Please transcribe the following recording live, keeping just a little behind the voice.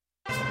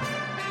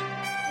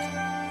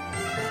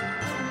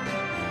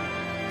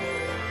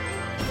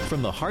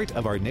From the heart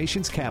of our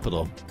nation's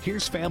capital,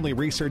 here's Family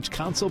Research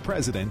Council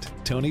President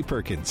Tony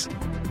Perkins.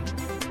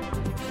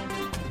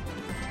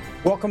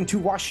 Welcome to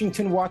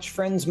Washington Watch,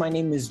 friends. My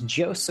name is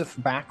Joseph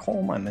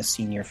Backholm. I'm a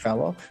senior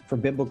fellow for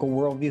Biblical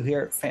Worldview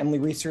here at Family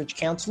Research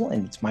Council,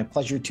 and it's my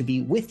pleasure to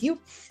be with you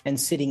and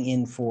sitting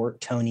in for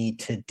Tony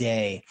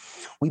today.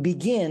 We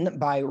begin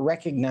by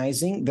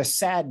recognizing the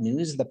sad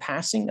news, the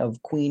passing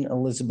of Queen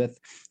Elizabeth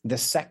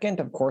II.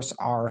 Of course,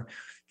 our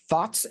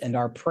thoughts and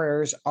our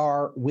prayers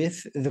are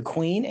with the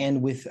Queen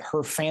and with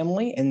her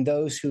family and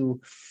those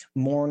who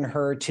mourn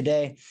her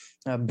today.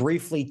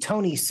 Briefly,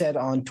 Tony said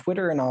on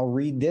Twitter, and I'll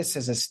read this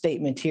as a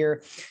statement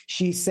here.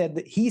 He said,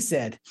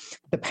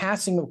 the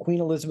passing of Queen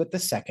Elizabeth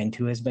II,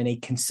 who has been a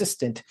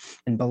consistent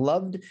and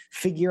beloved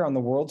figure on the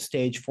world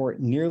stage for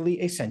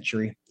nearly a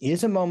century,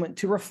 is a moment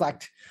to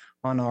reflect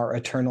on our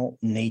eternal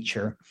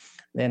nature.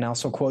 Then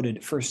also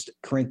quoted 1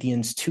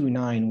 Corinthians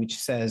 2:9, which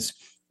says,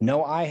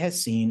 no eye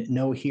has seen,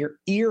 no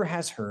ear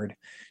has heard,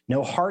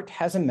 no heart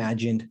has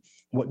imagined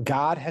what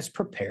God has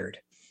prepared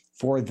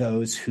for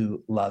those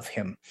who love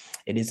him.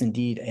 It is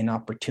indeed an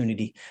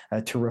opportunity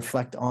to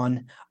reflect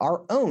on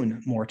our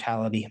own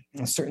mortality.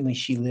 And certainly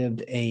she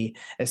lived a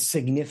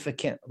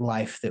significant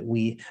life that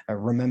we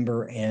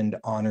remember and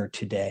honor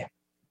today.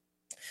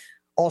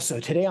 Also,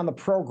 today on the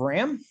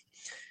program,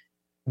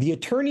 the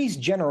attorneys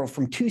general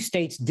from 2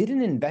 states did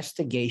an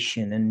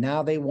investigation, and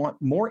now they want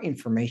more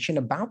information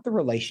about the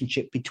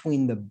relationship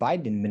between the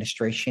Biden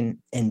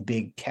administration and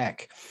big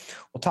tech.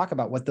 We'll talk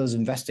about what those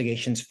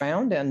investigations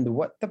found and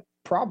what the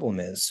problem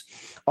is.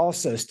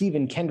 Also,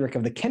 Stephen Kendrick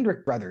of the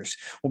Kendrick Brothers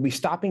will be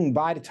stopping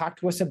by to talk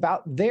to us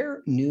about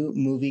their new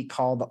movie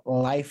called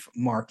Life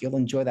Mark. You'll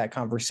enjoy that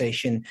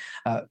conversation,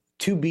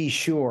 to be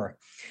sure.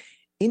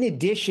 In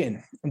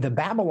addition, the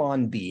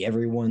Babylon Bee,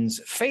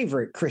 everyone's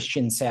favorite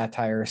Christian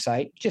satire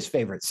site,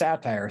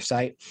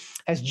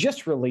 has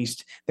just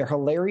released their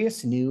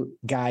hilarious new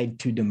guide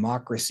to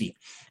democracy.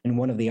 And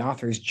one of the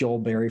authors, Joel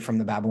Berry from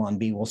the Babylon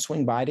Bee, will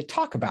swing by to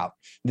talk about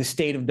the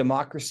state of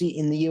democracy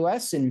in the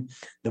U.S. and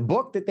the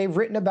book that they've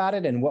written about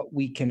it and what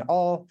we can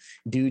all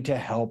do to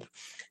help.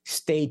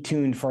 Stay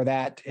tuned for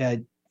that.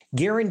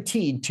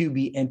 Guaranteed to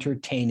be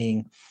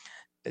entertaining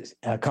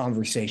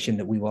conversation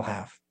that we will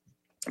have.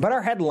 But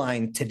our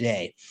headline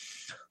today,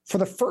 for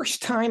the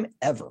first time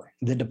ever,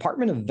 the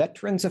Department of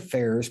Veterans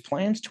Affairs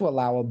plans to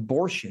allow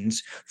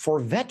abortions for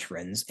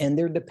veterans and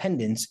their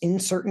dependents in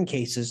certain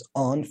cases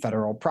on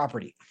federal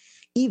property,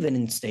 even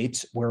in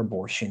states where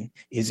abortion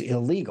is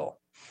illegal.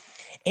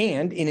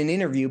 And in an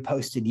interview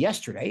posted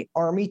yesterday,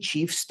 Army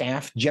Chief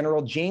Staff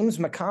General James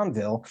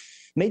McConville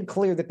made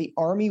clear that the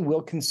Army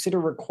will consider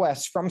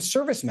requests from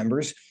service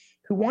members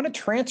who want to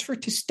transfer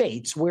to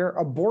states where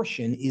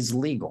abortion is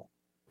legal.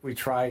 We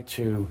try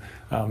to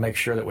make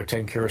sure that we're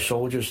taking care of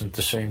soldiers, and at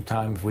the same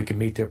time, if we can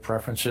meet their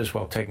preferences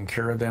while taking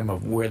care of them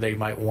of where they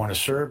might want to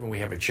serve, and we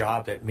have a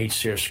job that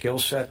meets their skill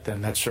set,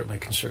 then that's certainly a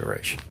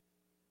consideration.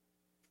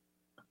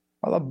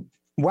 While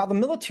the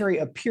military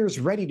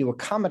appears ready to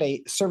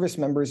accommodate service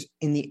members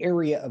in the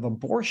area of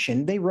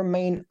abortion, they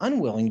remain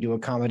unwilling to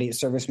accommodate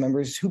service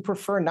members who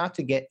prefer not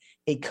to get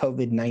a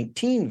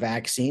COVID-19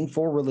 vaccine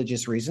for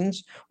religious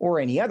reasons or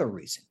any other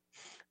reason.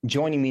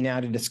 Joining me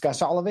now to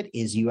discuss all of it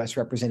is U.S.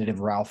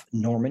 Representative Ralph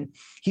Norman.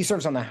 He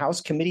serves on the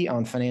House Committee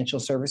on Financial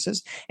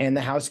Services and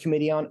the House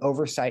Committee on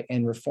Oversight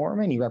and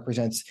Reform, and he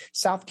represents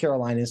South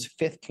Carolina's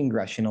 5th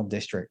Congressional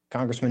District.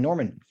 Congressman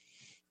Norman,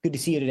 good to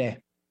see you today.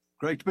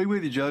 Great to be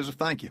with you, Joseph.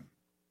 Thank you.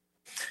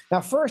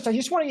 Now, first, I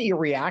just want to get your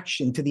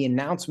reaction to the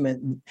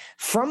announcement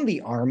from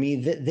the Army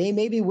that they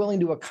may be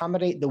willing to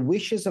accommodate the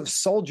wishes of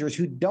soldiers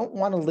who don't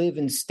want to live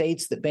in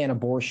states that ban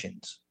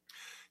abortions.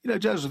 You know,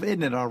 Joseph,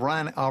 isn't it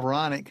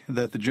ironic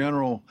that the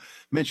general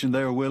mentioned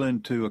they're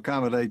willing to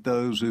accommodate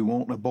those who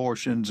want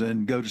abortions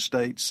and go to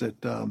states that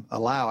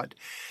allow it,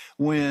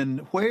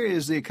 where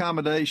is the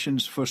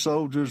accommodations for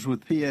soldiers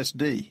with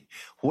PSD?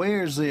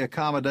 Where is the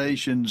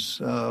accommodations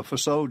for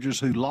soldiers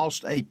who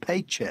lost a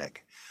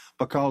paycheck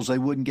because they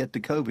wouldn't get the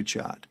COVID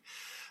shot?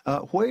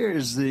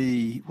 Where's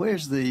the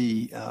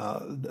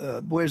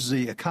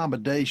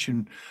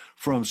accommodation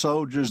from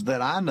soldiers that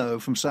I know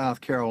from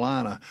South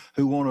Carolina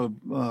who want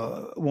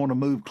to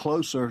move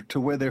closer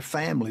to where their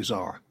families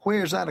are?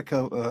 Where's that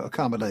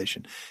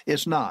accommodation?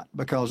 It's not,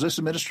 because this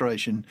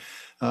administration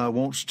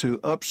wants to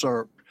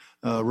usurp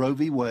Roe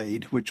v.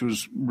 Wade, which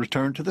was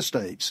returned to the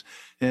states,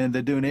 and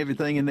they're doing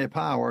everything in their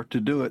power to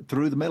do it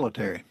through the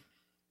military.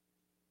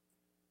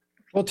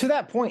 Well, to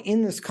that point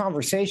in this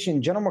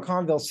conversation, General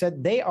McConville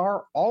said they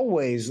are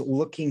always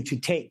looking to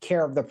take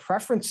care of the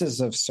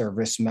preferences of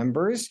service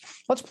members.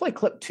 Let's play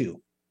clip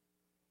 2.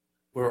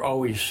 We're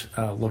always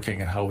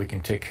looking at how we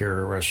can take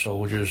care of our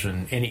soldiers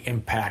and any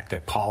impact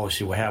that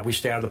policy will have. We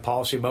stay out of the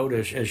policy mode,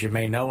 as you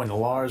may know, in the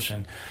laws,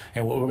 and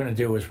what we're going to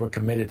do is we're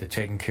committed to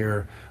taking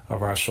care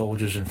of our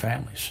soldiers and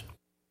families.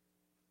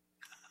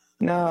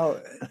 Now,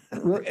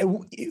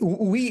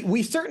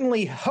 we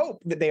certainly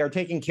hope that they are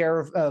taking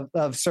care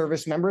of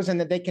service members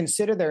and that they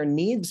consider their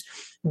needs.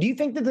 Do you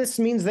think that this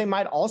means they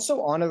might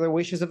also honor the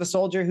wishes of a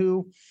soldier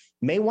who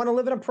may want to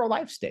live in a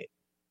pro-life state?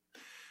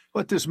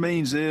 What this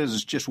means is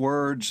it's just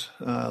words,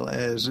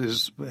 as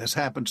has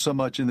happened so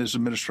much in this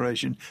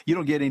administration. You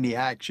don't get any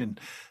action.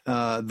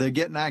 They're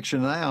getting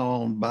action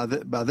now by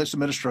this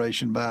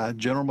administration, by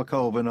General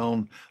McCoven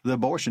on the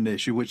abortion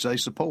issue, which they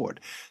support.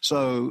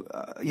 So,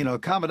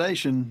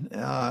 accommodation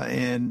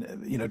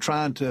and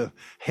trying to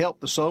help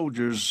the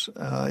soldiers,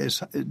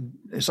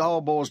 it's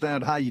all boils down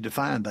to how you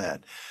define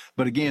that.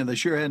 But again, they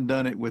sure hadn't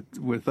done it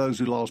with those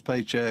who lost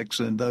paychecks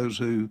and those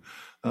who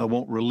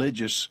want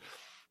religious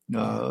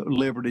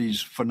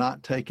liberties for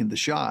not taking the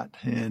shot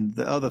and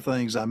the other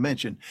things I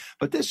mentioned.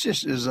 But this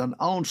just is an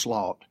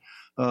onslaught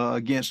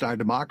against our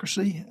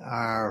democracy,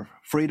 our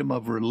freedom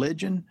of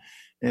religion,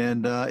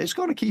 and it's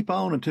going to keep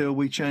on until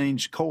we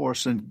change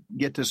course and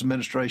get this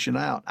administration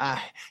out.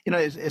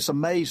 It's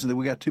amazing that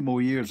we got 2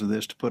 more years of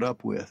this to put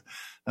up with,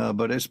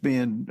 but it's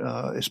being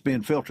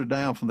filtered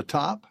down from the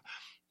top.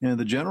 And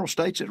the general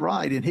states it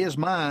right. In his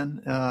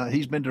mind,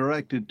 he's been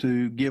directed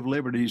to give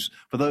liberties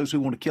for those who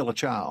want to kill a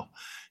child.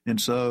 And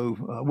so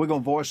we're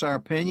going to voice our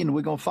opinion and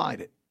we're going to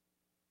fight it.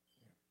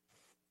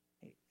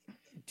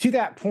 To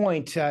that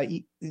point,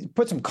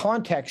 put some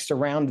context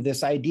around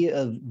this idea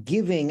of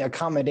giving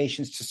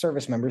accommodations to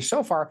service members.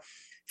 So far,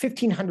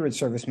 1,500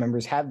 service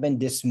members have been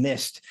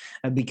dismissed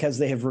because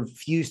they have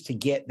refused to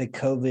get the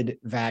COVID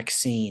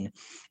vaccine.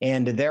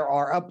 And there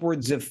are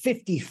upwards of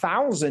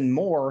 50,000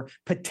 more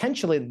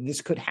potentially that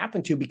this could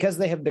happen to because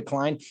they have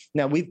declined.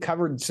 Now, we've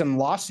covered some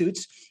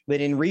lawsuits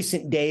that in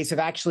recent days have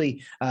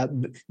actually,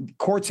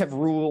 courts have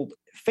ruled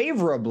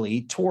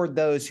favorably toward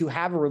those who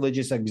have a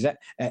religious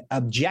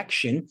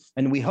objection.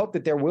 And we hope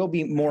that there will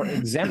be more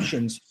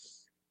exemptions.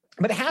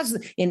 But it has,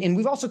 and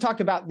we've also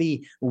talked about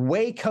the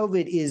way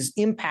COVID is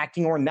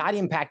impacting or not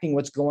impacting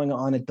what's going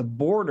on at the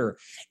border.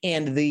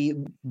 And the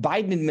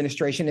Biden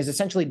administration has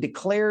essentially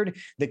declared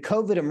the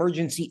COVID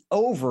emergency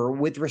over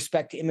with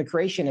respect to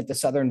immigration at the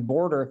southern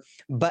border.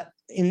 But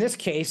in this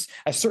case,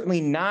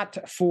 certainly not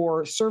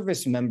for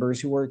service members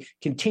who are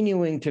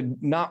continuing to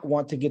not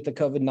want to get the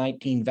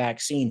COVID-19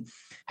 vaccine.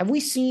 Have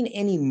we seen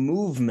any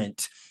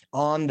movement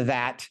on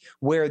that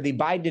where the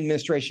Biden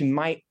administration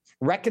might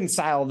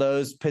reconcile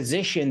those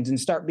positions and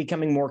start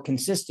becoming more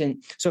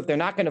consistent? So if they're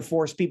not going to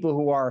force people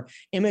who are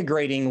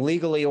immigrating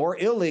legally or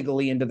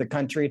illegally into the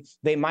country,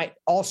 they might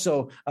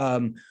also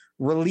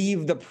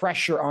relieve the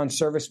pressure on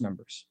service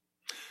members.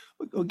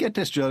 Well, get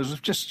this,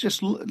 Joseph.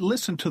 Just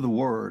listen to the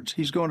words.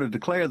 He's going to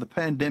declare the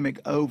pandemic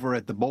over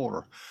at the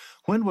border.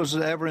 When was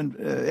it ever in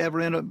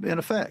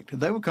effect?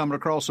 They were coming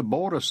across the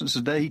border since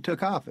the day he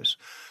took office.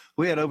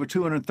 We had over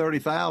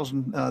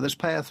 230,000 this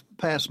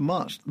past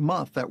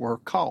month that were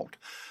caught,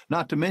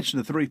 not to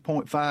mention the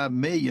 3.5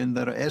 million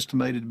that are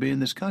estimated to be in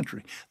this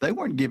country. They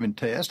weren't given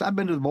tests. I've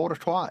been to the border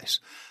twice.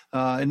 The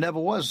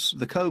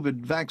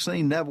COVID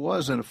vaccine never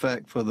was in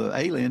effect for the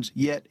aliens,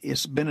 yet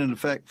it's been in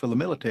effect for the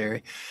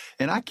military.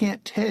 And I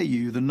can't tell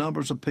you the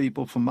numbers of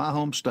people from my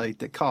home state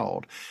that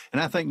called.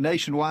 And I think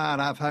nationwide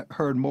I've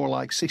heard more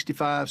like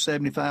 65,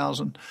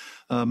 70,000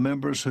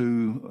 members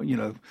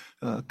who,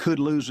 could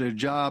lose their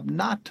job,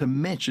 not to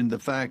mention the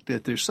fact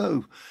that they're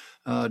so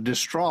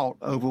distraught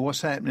over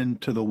what's happening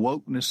to the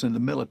wokeness in the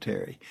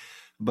military.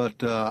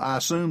 But I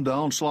assume the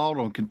onslaught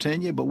will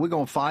continue, but we're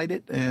going to fight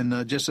it.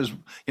 And just as,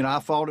 I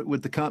fought it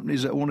with the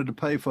companies that wanted to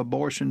pay for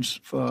abortions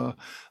for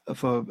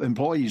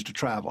employees to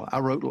travel. I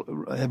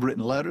have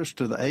written letters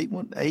to the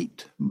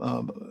eight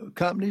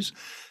companies.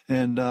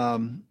 And,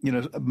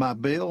 my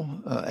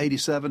bill,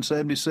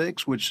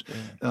 8776, which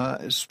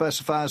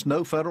specifies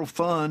no federal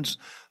funds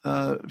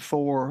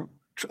for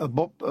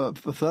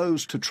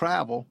those to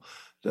travel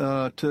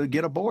to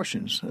get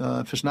abortions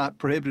if it's not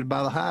prohibited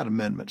by the Hyde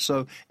Amendment.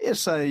 So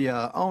it's a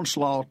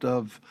onslaught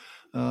of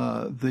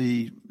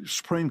the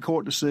Supreme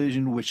Court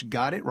decision, which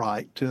got it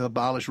right to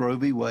abolish Roe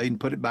v. Wade and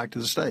put it back to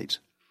the states.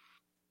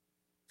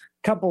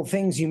 Couple of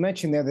things you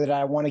mentioned there that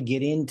I want to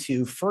get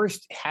into.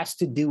 First has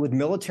to do with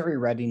military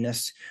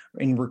readiness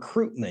and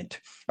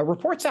recruitment.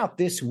 Reports out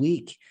this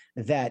week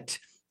that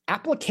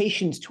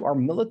applications to our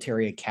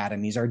military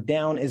academies are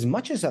down as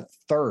much as a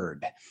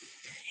third.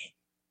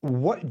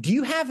 What do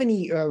you have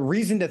any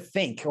reason to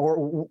think,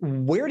 or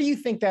where do you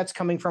think that's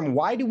coming from?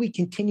 Why do we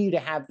continue to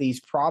have these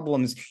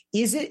problems?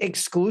 Is it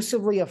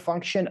exclusively a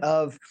function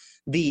of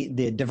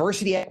the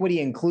diversity, equity,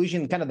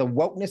 inclusion, kind of the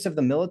wokeness of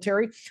the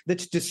military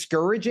that's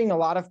discouraging a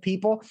lot of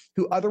people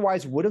who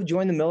otherwise would have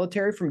joined the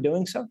military from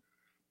doing so?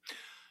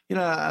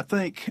 I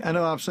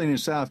know I've seen in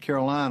South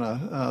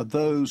Carolina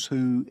those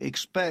who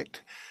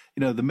expect,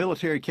 the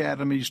military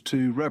academies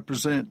to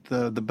represent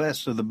the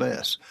best of the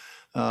best.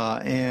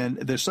 And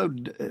there's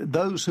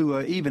those who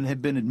even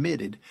have been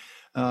admitted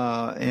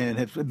and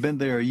have been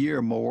there a year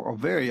or more are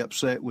very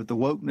upset with the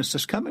wokeness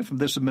that's coming from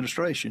this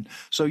administration.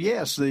 So,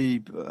 yes,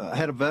 I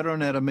had a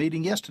veteran at a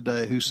meeting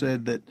yesterday who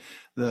said that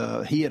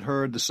he had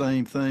heard the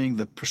same thing.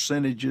 The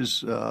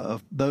percentages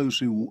of those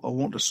who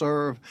want to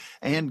serve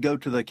and go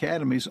to the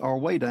academies are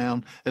way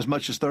down as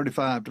much as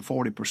 35 to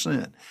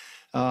 40%.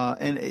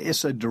 And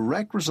it's a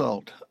direct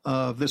result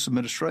of this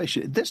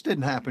administration. This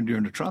didn't happen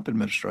during the Trump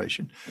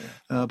administration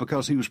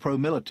because he was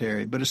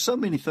pro-military. But there's so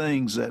many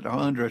things that are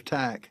under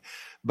attack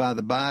by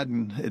the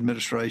Biden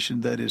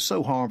administration that is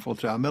so harmful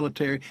to our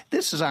military.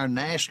 This is our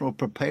national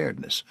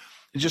preparedness.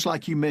 Just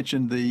like you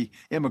mentioned, the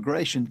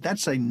immigration,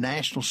 that's a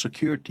national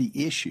security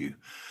issue.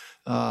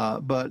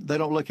 But they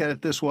don't look at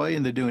it this way,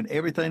 and they're doing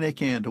everything they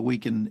can to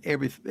weaken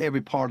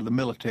every part of the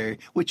military,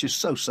 which is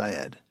so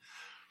sad.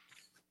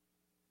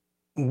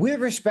 With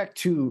respect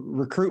to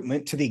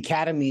recruitment to the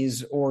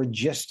academies, or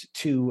just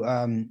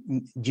to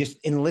just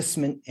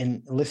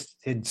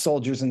enlisted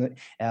soldiers,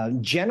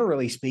 and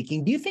generally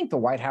speaking, do you think the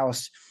White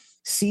House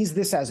sees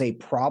this as a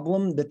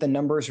problem that the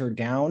numbers are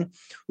down,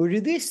 or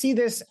do they see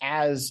this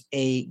as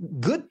a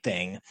good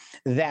thing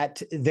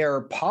that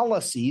their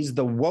policies,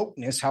 the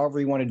wokeness,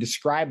 however you want to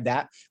describe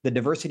that, the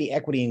diversity,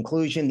 equity,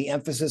 inclusion, the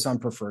emphasis on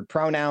preferred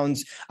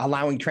pronouns,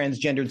 allowing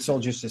transgendered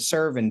soldiers to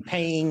serve and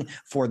paying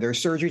for their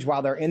surgeries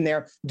while they're in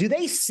there, do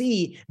they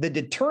see the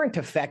deterrent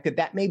effect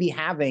that may be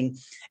having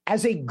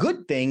as a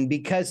good thing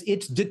because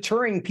it's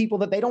deterring people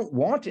that they don't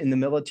want in the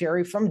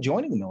military from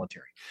joining the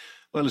military?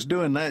 Well, it's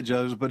doing that,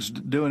 Joseph, but it's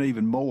doing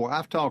even more.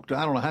 I've talked to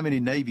I don't know how many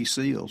Navy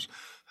SEALs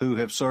who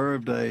have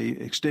served a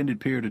extended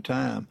period of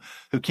time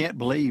who can't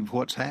believe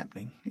what's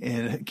happening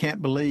and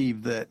can't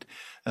believe that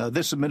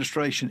this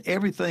administration,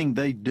 everything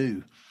they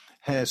do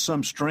has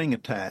some string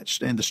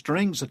attached. And the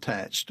strings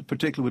attached,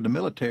 particularly with the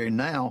military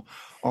now,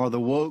 are the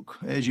woke,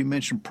 as you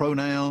mentioned,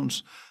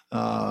 pronouns,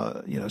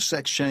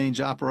 sex change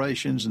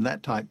operations and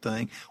that type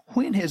thing.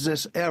 When has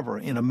this ever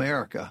in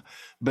America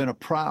been a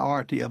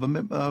priority of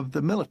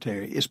the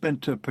military? It's been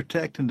to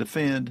protect and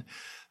defend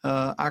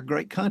our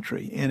great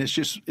country, and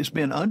it's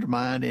been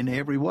undermined in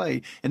every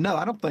way. And no,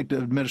 I don't think the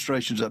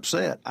administration's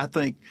upset. I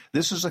think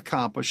this is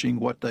accomplishing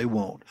what they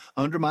want: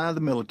 undermine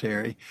the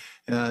military,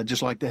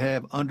 just like they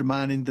have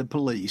undermining the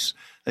police.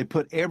 They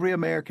put every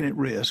American at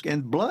risk,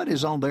 and blood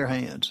is on their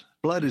hands.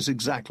 Blood is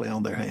exactly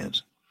on their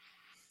hands.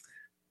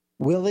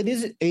 Well, it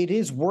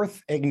is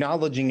worth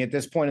acknowledging at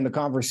this point in the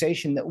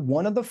conversation that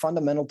one of the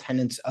fundamental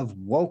tenets of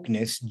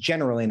wokeness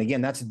generally, and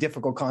again, that's a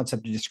difficult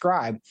concept to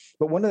describe,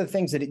 but one of the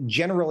things that it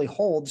generally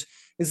holds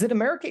is that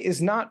America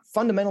is not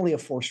fundamentally a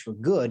force for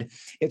good.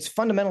 It's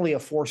fundamentally a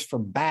force for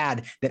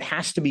bad that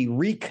has to be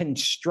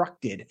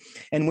reconstructed.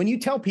 And when you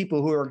tell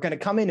people who are going to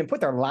come in and put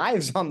their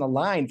lives on the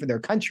line for their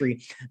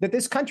country, that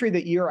this country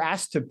that you're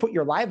asked to put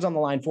your lives on the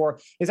line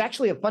for is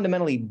actually a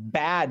fundamentally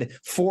bad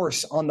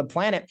force on the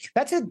planet,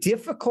 that's a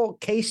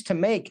difficult case to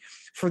make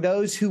for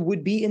those who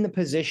would be in the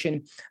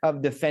position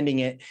of defending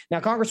it. Now,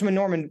 Congressman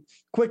Norman,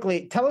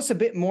 quickly, tell us a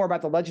bit more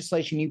about the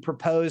legislation you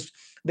proposed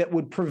that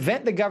would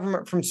prevent the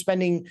government from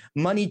spending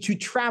money to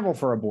travel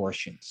for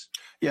abortions.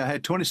 Yeah, I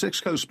had 26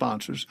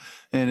 co-sponsors,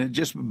 and it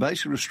just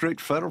basically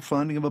restricts federal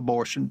funding of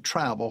abortion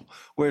travel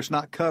where it's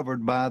not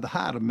covered by the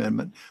Hyde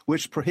Amendment,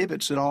 which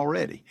prohibits it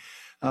already.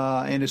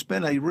 And it's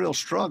been a real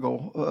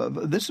struggle.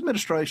 This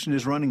administration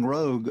is running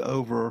rogue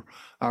over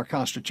our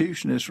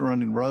Constitution. It's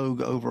running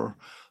rogue over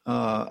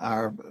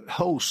our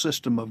whole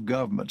system of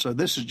government. So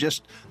this is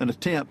just an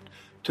attempt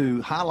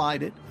to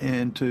highlight it,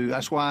 and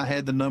that's why I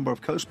had the number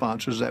of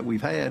co-sponsors that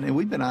we've had, and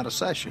we've been out of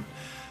session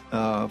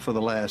for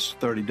the last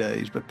 30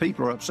 days. But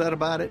people are upset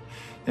about it,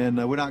 and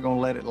we're not going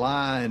to let it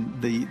lie.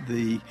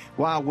 And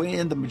while we're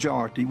in the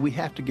majority, we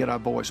have to get our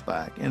voice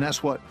back, and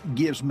that's what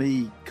gives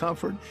me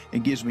comfort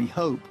and gives me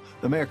hope.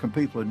 The American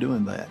people are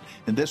doing that,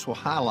 and this will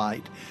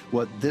highlight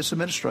what this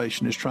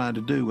administration is trying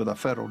to do with our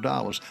federal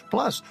dollars.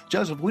 Plus,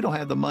 Joseph, we don't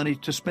have the money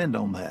to spend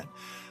on that.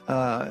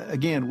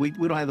 Again, we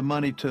don't have the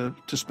money to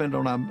spend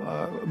on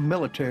our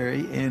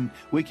military, and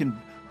we can,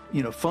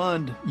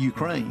 fund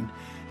Ukraine,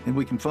 and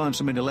we can fund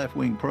some of the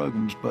left-wing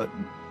programs, but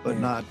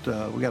not.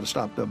 We got to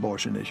stop the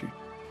abortion issue.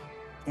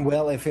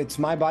 Well, if it's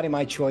my body,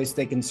 my choice,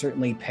 they can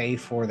certainly pay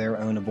for their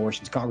own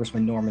abortions.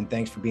 Congressman Norman,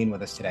 thanks for being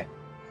with us today.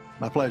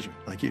 My pleasure.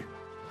 Thank you.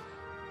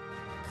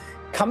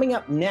 Coming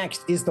up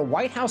next, is the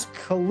White House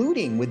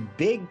colluding with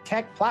big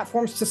tech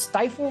platforms to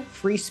stifle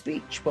free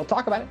speech? We'll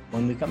talk about it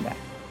when we come back.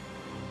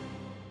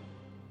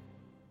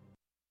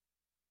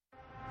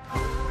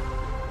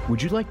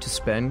 Would you like to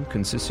spend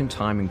consistent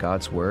time in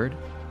God's Word?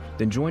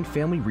 Then join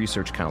Family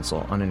Research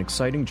Council on an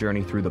exciting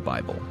journey through the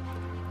Bible.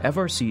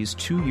 FRC's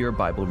 2-year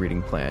Bible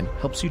reading plan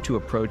helps you to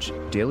approach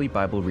daily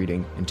Bible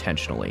reading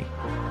intentionally.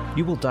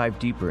 You will dive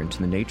deeper into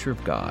the nature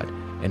of God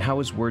and how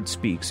His Word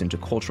speaks into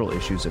cultural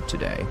issues of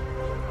today.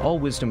 All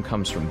wisdom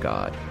comes from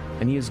God,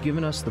 and He has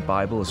given us the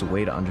Bible as a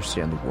way to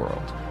understand the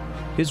world.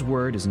 His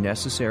Word is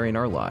necessary in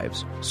our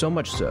lives, so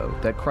much so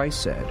that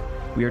Christ said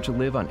we are to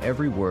live on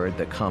every word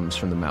that comes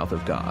from the mouth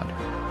of God.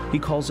 He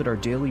calls it our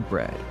daily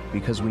bread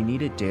because we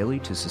need it daily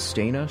to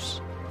sustain us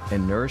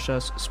and nourish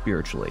us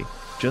spiritually,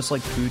 just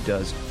like food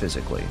does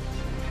physically.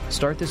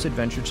 Start this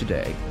adventure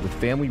today with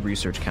Family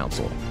Research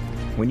Council.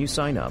 When you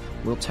sign up,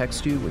 we'll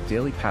text you with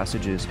daily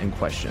passages and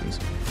questions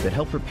that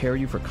help prepare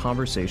you for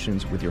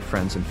conversations with your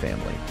friends and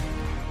family.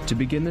 To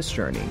begin this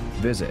journey,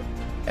 visit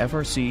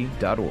frc.org/Bible.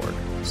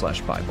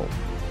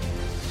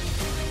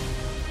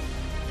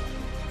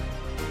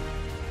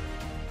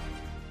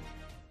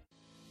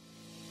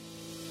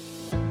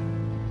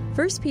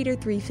 1 Peter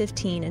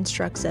 3:15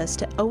 instructs us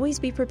to always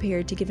be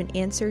prepared to give an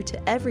answer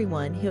to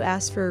everyone who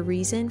asks for a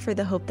reason for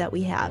the hope that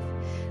we have.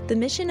 The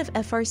mission of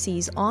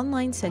FRC's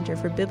online Center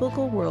for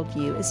Biblical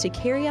Worldview is to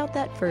carry out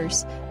that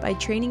verse by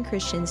training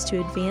Christians to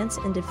advance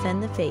and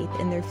defend the faith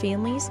in their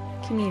families,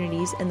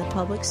 communities, and the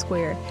public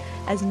square,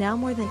 as now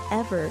more than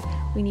ever,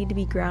 we need to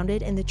be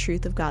grounded in the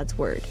truth of God's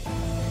Word.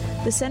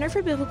 The Center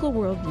for Biblical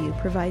Worldview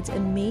provides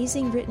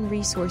amazing written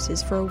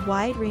resources for a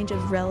wide range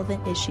of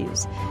relevant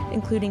issues,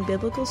 including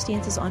biblical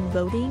stances on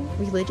voting,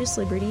 religious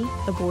liberty,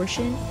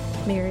 abortion,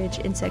 marriage,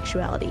 and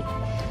sexuality.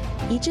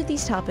 Each of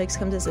these topics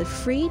comes as a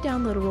free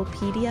downloadable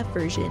PDF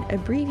version,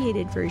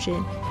 abbreviated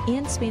version,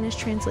 and Spanish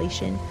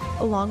translation,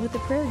 along with a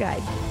prayer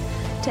guide.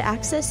 To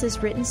access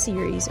this written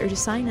series or to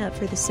sign up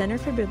for the Center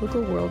for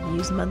Biblical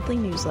Worldview's monthly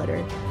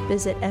newsletter,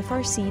 visit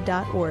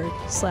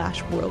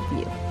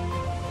frc.org/worldview.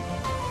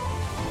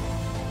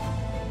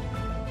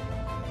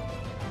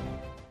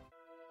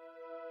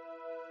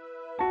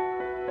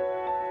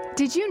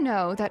 Did you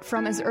know that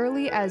from as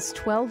early as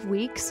 12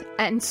 weeks,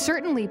 and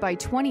certainly by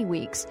 20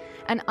 weeks,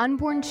 an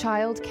unborn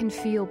child can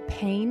feel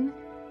pain?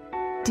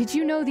 Did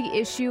you know the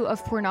issue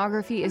of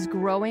pornography is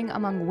growing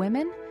among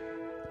women?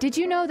 Did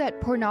you know that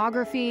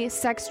pornography,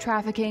 sex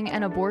trafficking,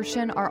 and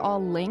abortion are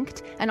all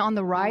linked and on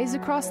the rise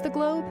across the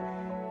globe?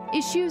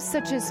 Issues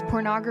such as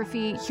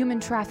pornography, human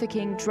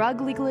trafficking,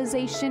 drug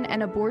legalization,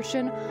 and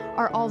abortion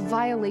are all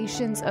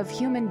violations of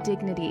human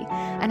dignity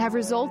and have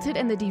resulted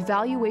in the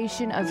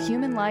devaluation of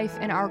human life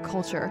in our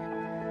culture.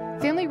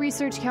 Family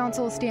Research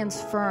Council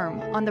stands firm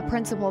on the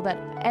principle that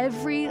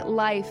every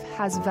life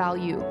has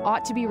value,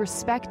 ought to be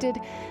respected,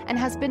 and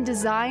has been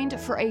designed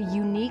for a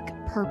unique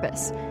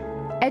purpose.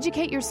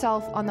 Educate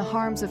yourself on the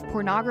harms of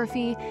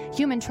pornography,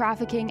 human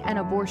trafficking, and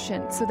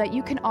abortion so that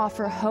you can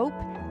offer hope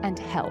and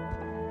help.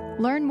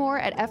 Learn more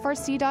at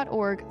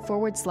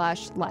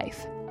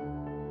frc.org/life.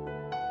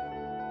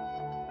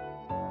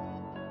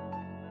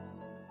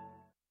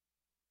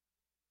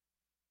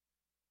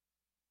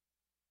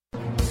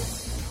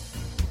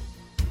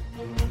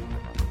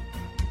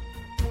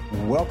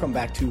 Welcome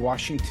back to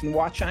Washington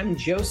Watch. I'm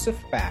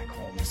Joseph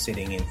Backholm,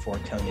 sitting in for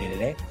Tony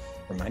today.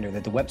 Reminder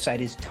that the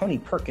website is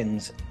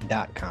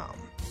tonyperkins.com.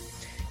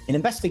 An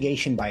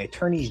investigation by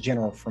attorneys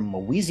general from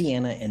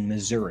Louisiana and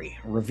Missouri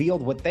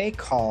revealed what they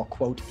call,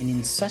 quote, an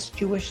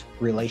incestuous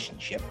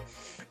relationship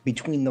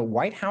between the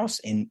White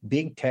House and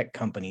big tech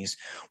companies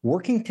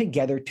working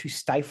together to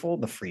stifle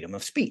the freedom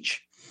of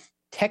speech.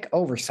 Tech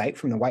oversight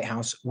from the White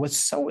House was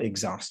so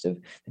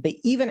exhaustive that they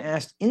even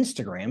asked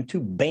Instagram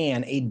to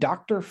ban a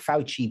Dr.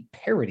 Fauci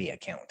parody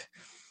account.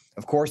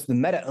 Of course, the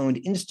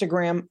Meta-owned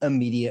Instagram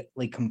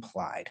immediately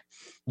complied.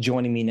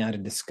 Joining me now to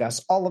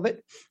discuss all of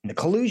it and the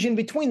collusion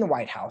between the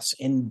White House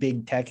and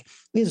big tech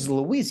is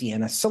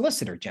Louisiana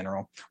Solicitor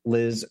General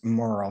Liz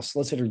Murrill.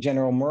 Solicitor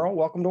General Murrill,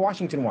 welcome to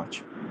Washington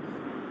Watch.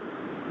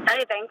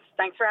 Hey, thanks.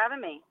 Thanks for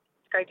having me.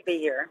 It's great to be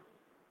here.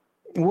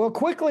 Well,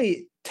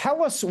 quickly,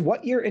 tell us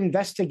what your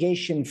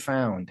investigation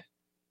found.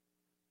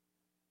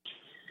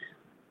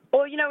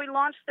 Well, you know, we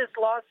launched this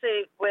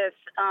lawsuit with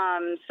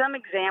some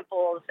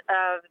examples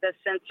of the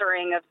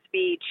censoring of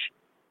speech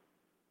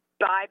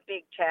by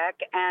big tech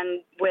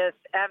and with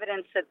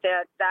evidence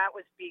that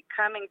was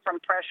coming from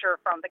pressure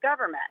from the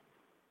government.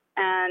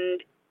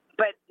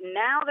 But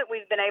now that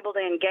we've been able to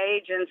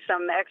engage in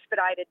some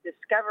expedited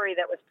discovery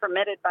that was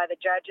permitted by the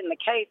judge in the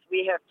case,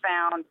 we have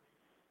found a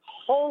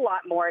whole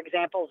lot more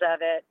examples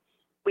of it.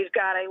 We've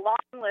got a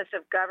long list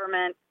of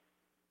government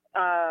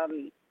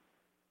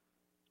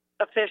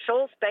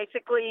officials,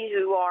 basically,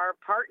 who are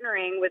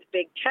partnering with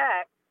big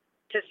tech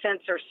to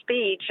censor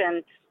speech.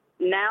 And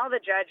now the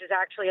judge is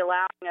actually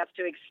allowing us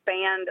to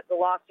expand the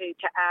lawsuit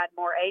to add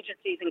more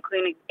agencies,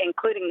 including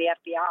the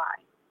FBI.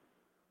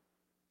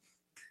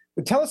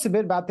 Well, tell us a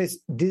bit about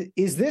this.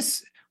 Is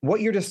this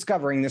what you're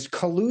discovering, this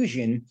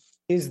collusion?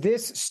 Is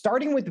this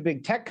starting with the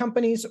big tech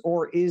companies,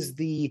 or is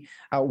the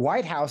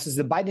White House, is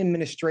the Biden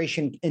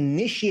administration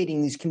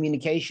initiating these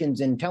communications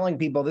and telling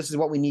people this is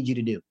what we need you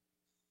to do?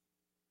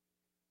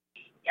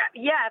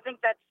 Yeah, I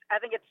think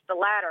it's the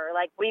latter.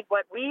 Like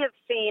what we have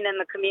seen in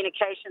the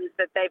communications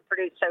that they've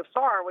produced so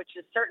far, which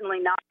is certainly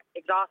not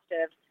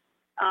exhaustive.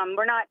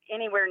 We're not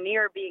anywhere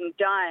near being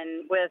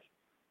done with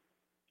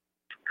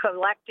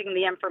collecting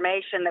the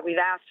information that we've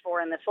asked for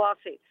in this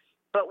lawsuit.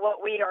 But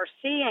what we are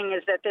seeing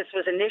is that this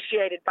was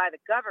initiated by the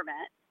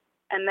government,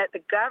 and that the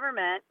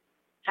government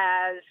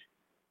has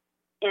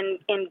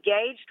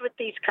engaged with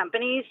these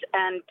companies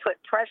and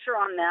put pressure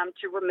on them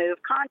to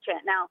remove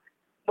content. Now,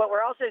 what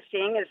we're also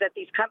seeing is that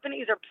these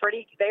companies are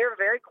very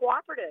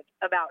cooperative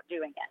about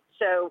doing it.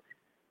 So,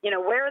 you know,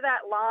 where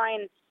that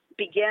line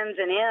begins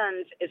and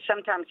ends is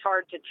sometimes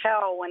hard to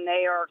tell when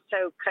they are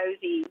so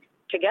cozy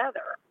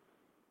together.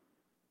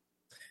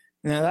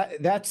 Now,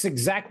 that's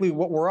exactly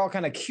what we're all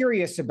kind of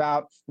curious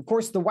about. Of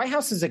course, the White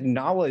House has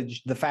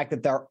acknowledged the fact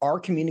that there are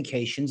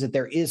communications, that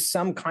there is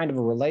some kind of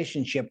a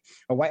relationship.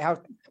 A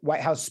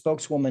White House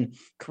spokeswoman,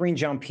 Karine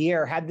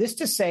Jean-Pierre, had this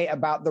to say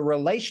about the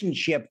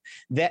relationship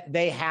that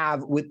they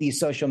have with these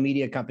social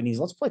media companies.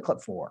 Let's play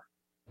clip 4.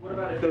 What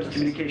about if those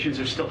communications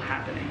are still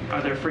happening?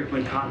 Are there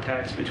frequent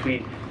contacts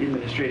between the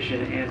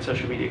administration and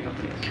social media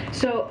companies?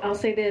 So I'll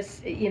say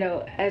this,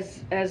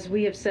 as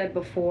we have said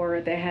before,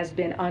 there has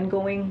been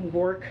ongoing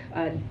work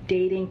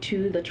dating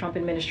to the Trump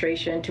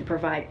administration to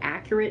provide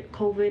accurate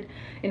COVID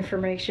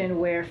information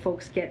where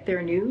folks get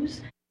their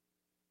news.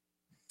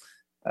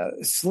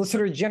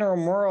 Solicitor General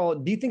Murrell,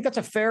 do you think that's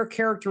a fair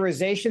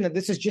characterization, that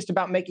this is just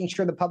about making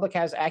sure the public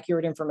has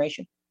accurate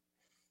information?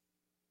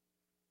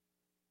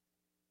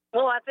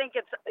 Well, I think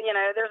it's,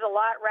 there's a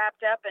lot wrapped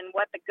up in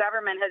what the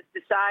government has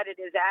decided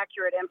is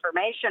accurate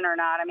information or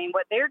not. I mean,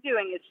 what they're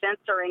doing is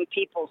censoring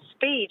people's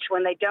speech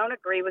when they don't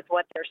agree with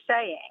what they're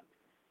saying.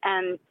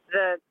 And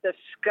the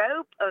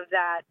scope of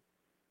that,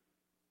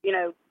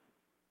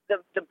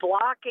 the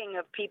blocking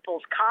of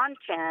people's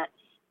content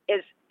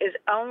is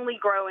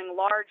only growing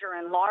larger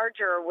and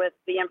larger with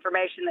the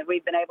information that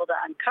we've been able to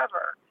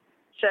uncover.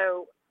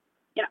 So,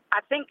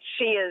 I think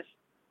she is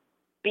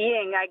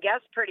being, I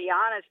guess, pretty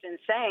honest in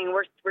saying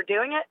we're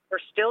doing it, we're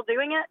still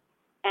doing it,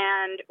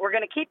 and we're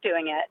going to keep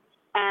doing it.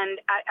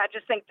 And I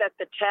just think that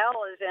the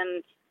tell is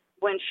in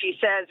when she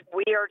says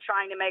we are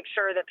trying to make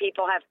sure that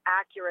people have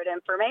accurate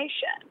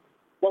information.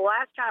 Well,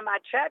 last time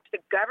I checked, the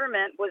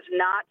government was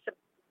not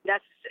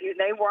necessarily,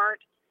 they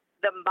weren't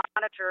the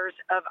monitors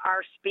of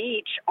our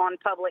speech on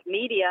public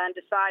media and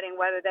deciding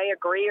whether they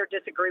agree or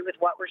disagree with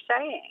what we're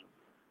saying.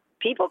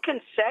 People can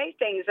say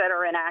things that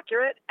are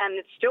inaccurate, and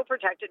it's still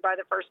protected by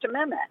the First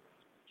Amendment.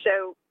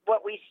 So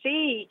what we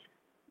see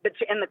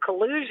in the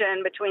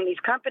collusion between these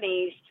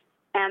companies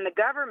and the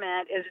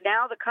government is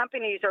now the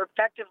companies are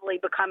effectively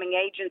becoming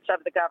agents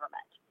of the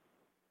government.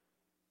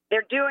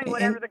 They're doing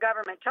whatever the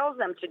government tells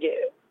them to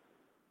do.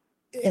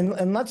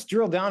 And let's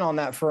drill down on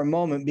that for a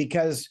moment,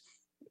 because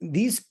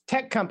these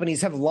tech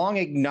companies have long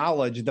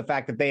acknowledged the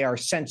fact that they are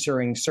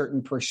censoring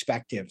certain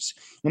perspectives.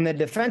 And the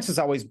defense has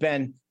always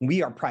been,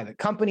 we are private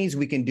companies.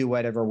 We can do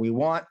whatever we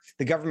want.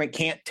 The government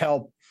can't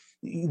tell.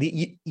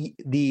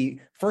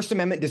 The First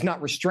Amendment does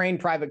not restrain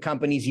private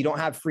companies. You don't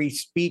have free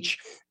speech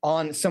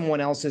on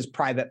someone else's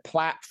private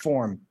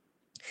platform.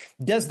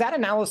 Does that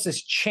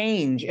analysis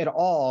change at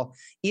all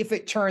if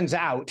it turns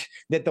out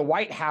that the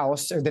White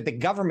House or that the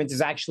government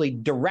is actually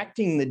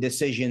directing the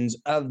decisions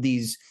of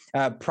these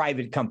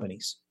private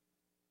companies?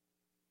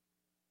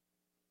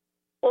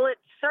 Well, it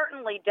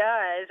certainly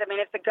does. I mean,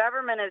 if the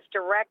government is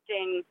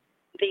directing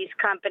these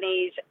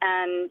companies,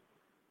 and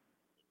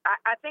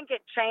I think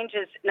it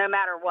changes no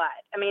matter what.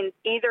 I mean,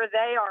 either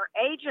they are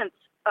agents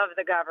of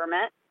the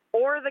government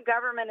or the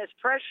government is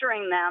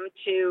pressuring them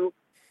to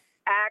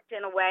act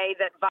in a way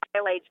that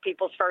violates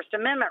people's First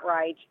Amendment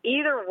rights.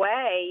 Either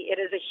way, it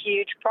is a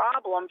huge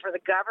problem for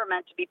the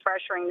government to be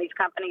pressuring these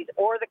companies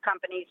or the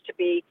companies to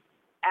be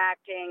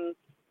acting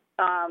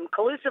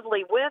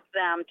collusively with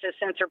them to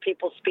censor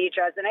people's speech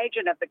as an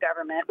agent of the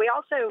government. We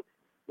also,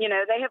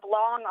 they have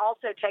long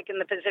also taken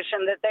the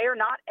position that they are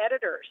not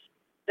editors,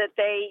 that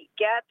they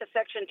get the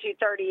Section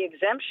 230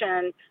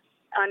 exemption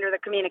under the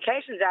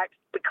Communications Act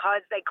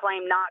because they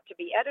claim not to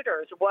be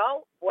editors.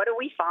 Well, what do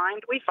we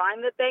find? We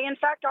find that they, in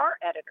fact, are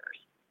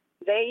editors.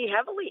 They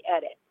heavily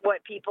edit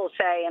what people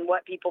say and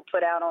what people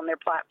put out on their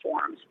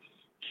platforms.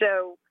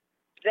 So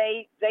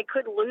they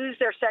could lose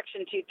their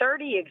Section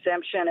 230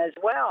 exemption as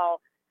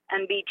well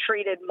and be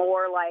treated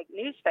more like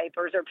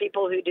newspapers or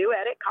people who do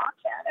edit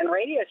content and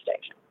radio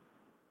stations.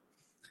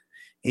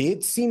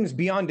 It seems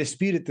beyond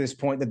dispute at this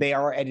point that they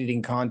are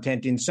editing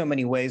content in so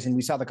many ways. And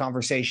we saw the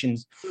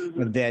conversations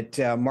that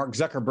Mark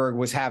Zuckerberg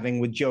was having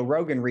with Joe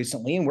Rogan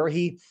recently, and where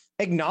he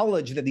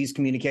acknowledged that these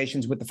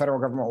communications with the federal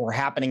government were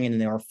happening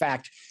and they are, in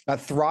fact,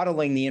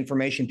 throttling the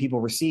information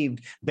people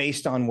received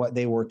based on what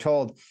they were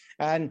told.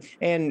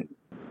 And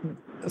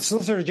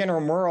Solicitor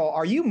General Murrell,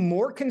 are you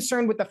more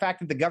concerned with the fact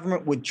that the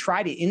government would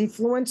try to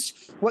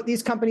influence what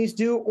these companies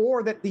do,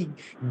 or that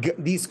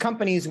these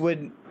companies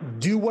would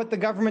do what the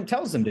government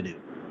tells them to do?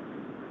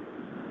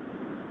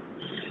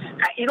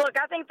 Look,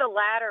 I think the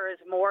latter is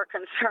more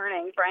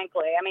concerning,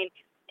 frankly. I mean,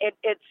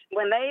 it's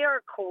when they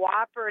are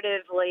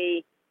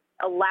cooperatively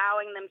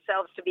allowing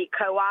themselves to be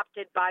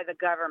co-opted by the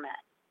government,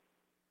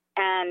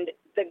 and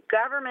the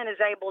government is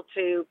able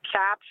to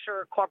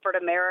capture corporate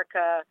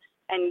America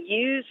and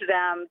use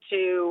them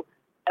to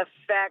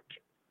affect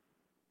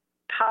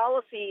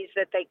policies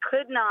that they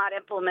could not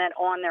implement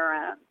on their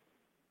own,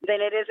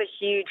 then it is a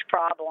huge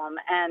problem.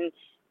 And,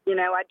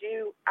 I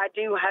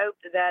do hope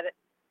that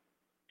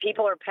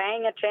people are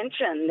paying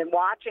attention and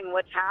watching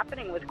what's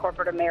happening with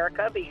corporate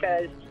America,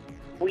 because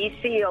we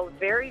see a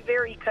very,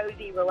 very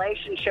cozy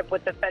relationship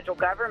with the federal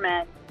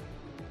government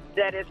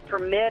that is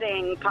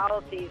permitting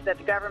policies that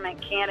the government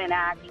can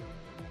enact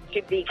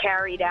to be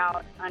carried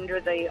out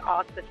under the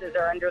auspices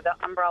or under the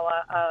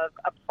umbrella of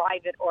a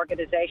private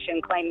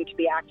organization claiming to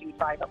be acting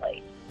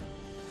privately.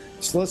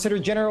 Solicitor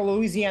General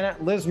Louisiana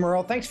Liz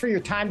Murrell, thanks for your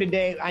time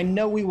today. I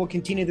know we will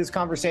continue this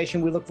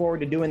conversation. We look forward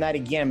to doing that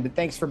again, but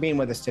thanks for being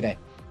with us today.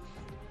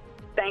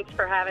 Thanks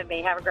for having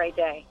me. Have a great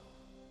day.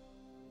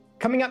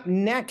 Coming up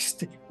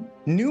next,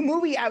 new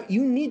movie out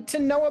you need to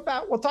know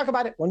about. We'll talk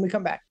about it when we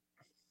come back.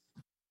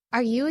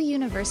 Are you a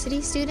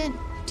university student?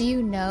 Do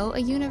you know a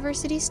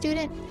university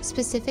student,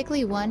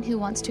 specifically one who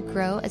wants to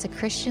grow as a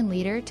Christian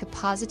leader to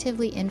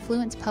positively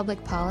influence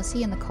public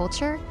policy and the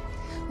culture?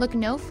 Look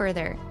no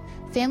further.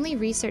 Family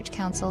Research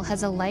Council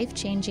has a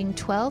life-changing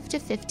 12 to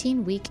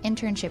 15-week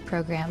internship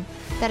program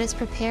that has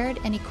prepared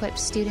and equipped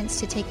students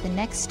to take the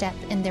next step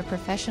in their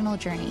professional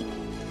journey.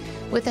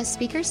 With a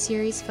speaker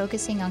series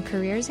focusing on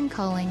careers and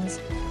callings,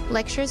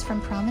 lectures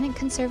from prominent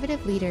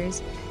conservative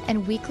leaders,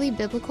 and weekly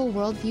biblical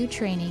worldview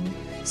training,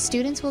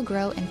 students will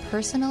grow in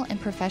personal and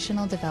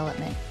professional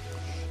development.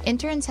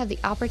 Interns have the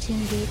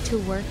opportunity to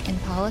work in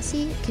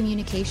policy,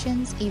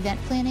 communications, event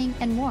planning,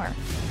 and more.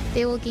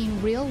 They will gain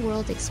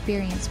real-world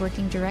experience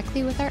working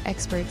directly with our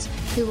experts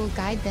who will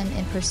guide them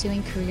in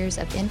pursuing careers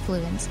of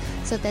influence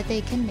so that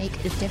they can make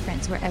a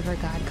difference wherever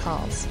God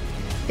calls.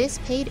 This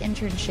paid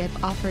internship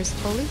offers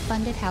fully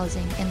funded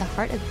housing in the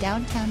heart of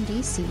downtown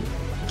DC,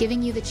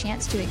 giving you the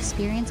chance to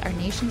experience our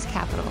nation's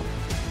capital.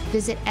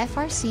 Visit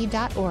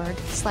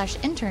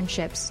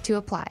frc.org/internships to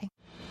apply.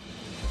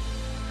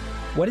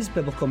 What is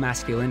biblical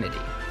masculinity?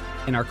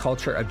 In our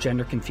culture of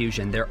gender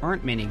confusion, there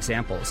aren't many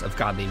examples of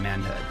godly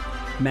manhood.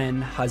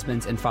 Men,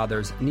 husbands, and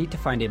fathers need to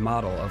find a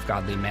model of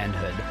godly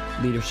manhood,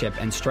 leadership,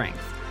 and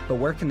strength. But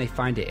where can they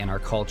find it in our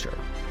culture?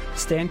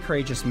 Stand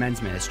Courageous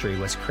Men's Ministry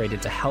was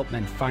created to help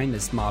men find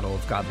this model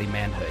of godly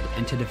manhood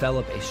and to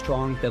develop a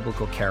strong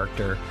biblical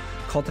character,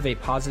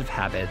 cultivate positive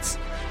habits,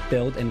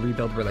 build and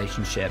rebuild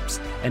relationships,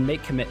 and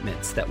make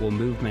commitments that will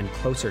move men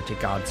closer to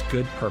God's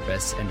good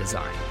purpose and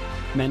design.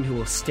 Men who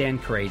will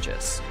stand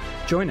courageous.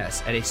 Join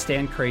us at a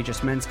Stand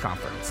Courageous Men's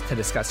Conference to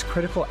discuss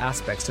critical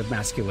aspects of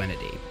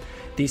masculinity.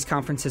 These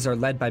conferences are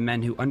led by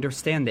men who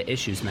understand the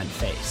issues men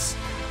face.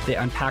 They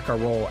unpack our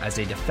role as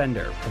a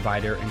defender,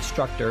 provider,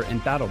 instructor,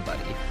 and battle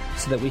buddy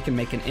so that we can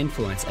make an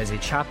influence as a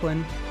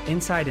chaplain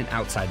inside and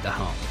outside the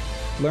home.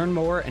 Learn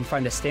more and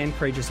find a Stand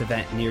Courageous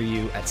event near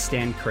you at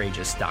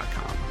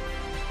standcourageous.com.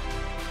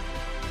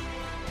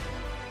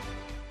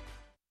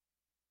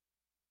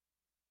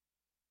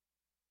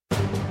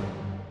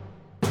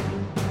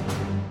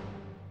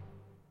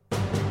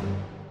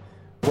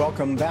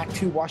 Welcome back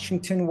to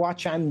Washington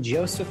Watch. I'm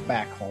Joseph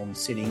Backholm,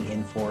 sitting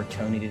in for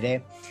Tony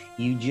today.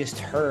 You just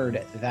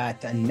heard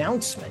that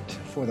announcement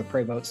for the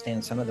Pray Vote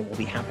Stand Summit that will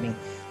be happening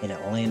in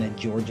Atlanta,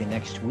 Georgia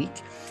next week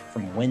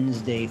from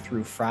Wednesday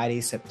through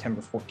Friday,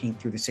 September 14th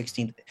through the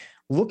 16th.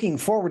 Looking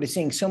forward to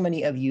seeing so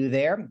many of you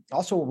there.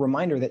 Also, a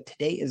reminder that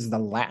today is the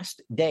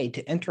last day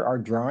to enter our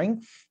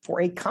drawing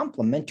for a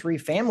complimentary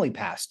family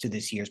pass to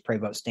this year's Pray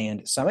Vote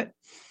Stand Summit.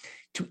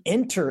 To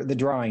enter the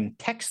drawing,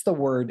 text the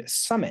word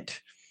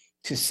SUMMIT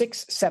to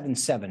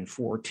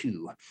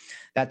 67742.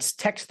 That's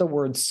text the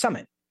word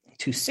SUMMIT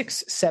to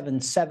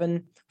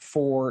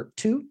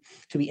 67742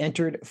 to be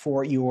entered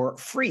for your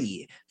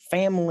free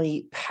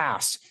family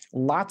pass.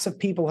 Lots of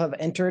people have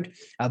entered,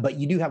 but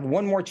you do have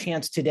one more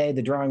chance today.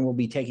 The drawing will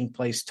be taking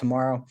place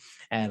tomorrow,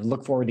 and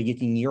look forward to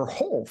getting your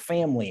whole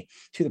family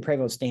to the Pray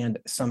Vote Stand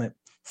Summit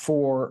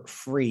for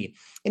free.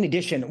 In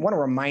addition, I want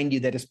to remind you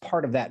that as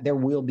part of that, there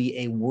will be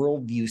a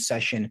worldview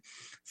session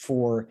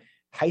for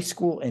high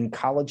school and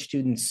college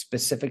students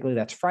specifically.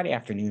 That's Friday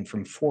afternoon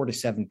from 4 to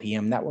 7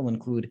 p.m. That will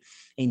include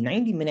a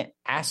 90-minute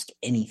Ask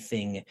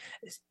Anything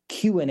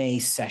Q&A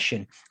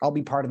session. I'll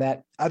be part of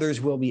that. Others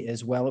will be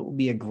as well. It will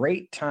be a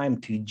great time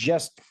to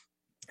just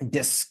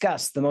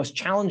discuss the most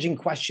challenging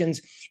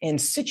questions and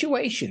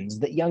situations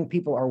that young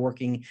people are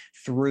working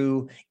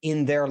through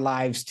in their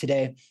lives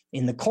today,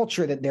 in the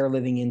culture that they're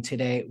living in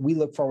today. We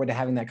look forward to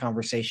having that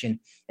conversation,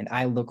 and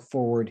I look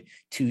forward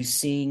to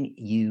seeing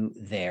you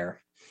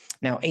there.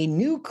 Now, a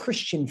new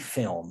Christian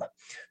film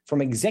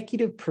from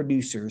executive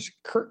producers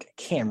Kirk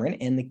Cameron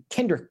and the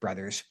Kendrick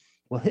brothers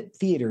will hit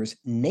theaters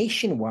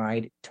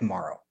nationwide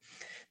tomorrow.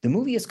 The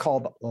movie is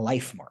called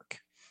Lifemark,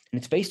 and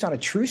it's based on a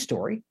true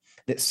story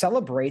that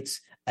celebrates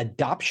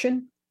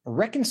adoption,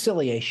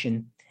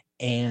 reconciliation,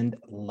 and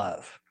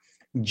love.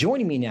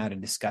 Joining me now to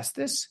discuss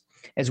this,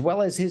 as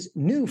well as his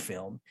new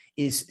film,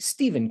 is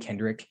Stephen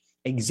Kendrick,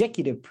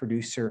 executive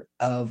producer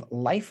of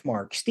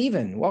Lifemark.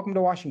 Stephen, welcome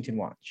to Washington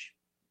Watch.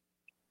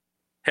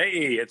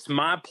 Hey, it's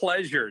my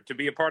pleasure to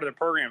be a part of the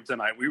program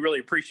tonight. We really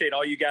appreciate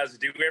all you guys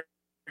do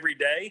every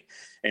day,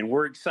 and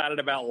we're excited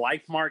about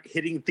Lifemark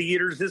hitting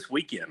theaters this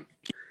weekend.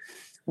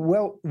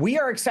 Well, we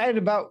are excited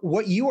about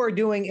what you are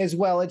doing as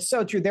well. It's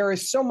so true. There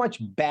is so much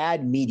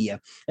bad media,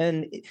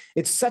 and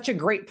it's such a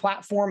great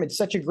platform. It's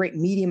such a great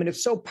medium, and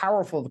it's so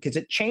powerful because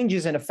it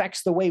changes and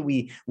affects the way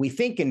we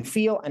think and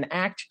feel and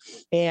act.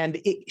 And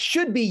it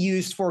should be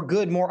used for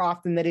good more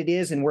often than it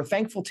is. And we're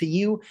thankful to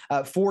you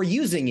for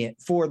using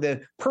it for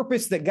the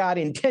purpose that God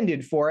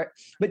intended for it.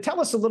 But tell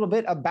us a little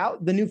bit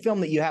about the new film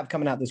that you have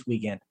coming out this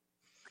weekend.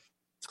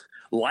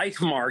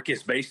 Lifemark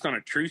is based on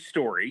a true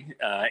story.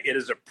 It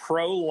is a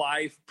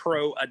pro-life,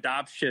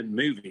 pro-adoption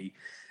movie.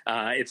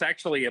 It's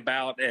actually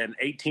about an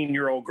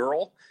 18-year-old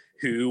girl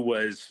who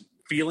was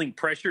feeling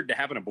pressured to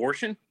have an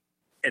abortion.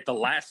 At the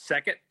last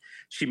second,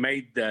 she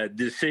made the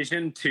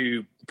decision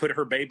to put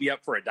her baby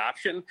up for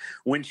adoption.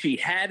 When she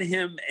had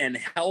him and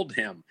held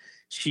him,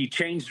 she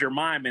changed her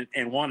mind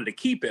and wanted to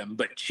keep him,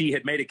 but she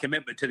had made a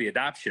commitment to the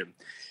adoption.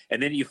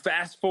 And then you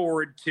fast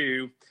forward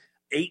to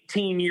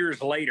 18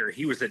 years later,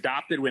 he was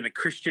adopted in a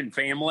Christian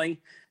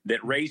family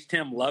that raised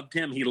him, loved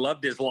him. He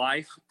loved his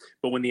life.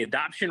 But when the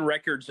adoption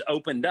records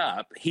opened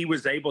up, he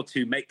was able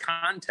to make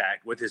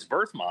contact with his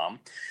birth mom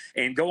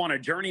and go on a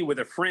journey with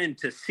a friend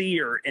to see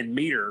her and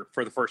meet her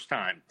for the first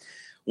time.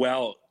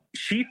 Well,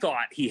 she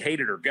thought he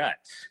hated her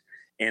guts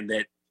and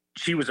that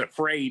she was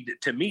afraid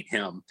to meet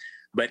him,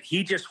 but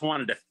he just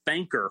wanted to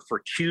thank her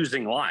for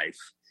choosing life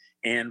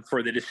and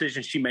for the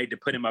decision she made to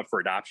put him up for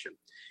adoption.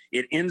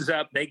 It ends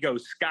up, they go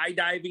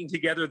skydiving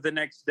together the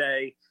next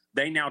day.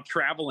 They now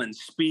travel and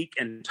speak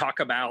and talk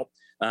about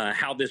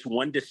how this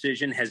one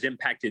decision has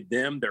impacted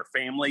them, their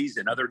families,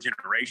 and other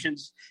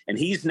generations. And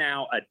he's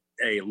now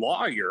a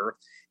lawyer,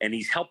 and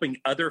he's helping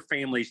other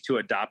families to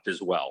adopt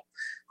as well.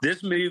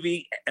 This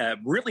movie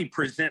really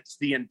presents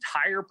the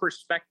entire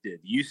perspective.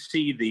 You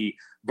see the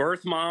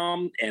birth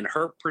mom and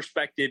her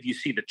perspective. You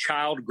see the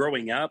child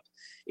growing up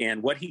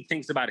and what he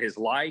thinks about his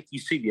life. You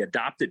see the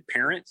adopted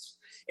parents,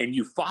 and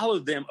you follow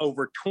them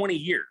over 20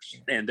 years.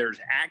 And there's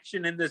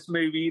action in this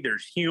movie.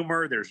 There's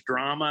humor, there's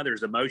drama,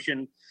 there's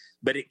emotion,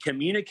 but it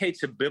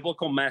communicates a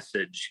biblical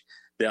message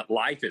that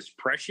life is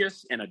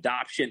precious and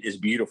adoption is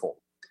beautiful.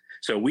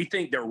 So we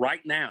think that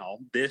right now,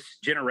 this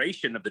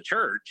generation of the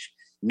church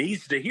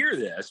needs to hear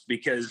this,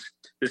 because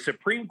the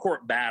Supreme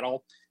Court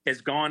battle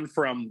has gone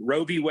from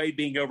Roe v. Wade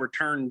being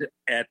overturned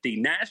at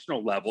the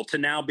national level to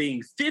now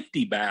being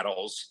 50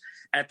 battles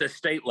at the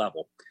state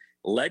level.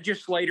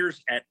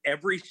 Legislators at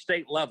every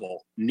state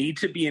level need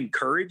to be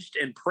encouraged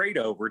and prayed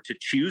over to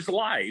choose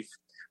life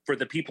for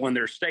the people in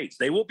their states.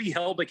 They will be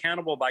held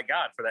accountable by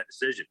God for that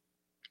decision.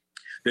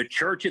 The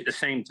church at the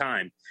same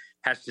time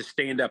has to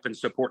stand up and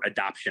support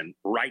adoption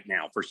right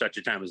now for such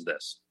a time as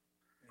this.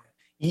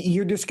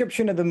 Your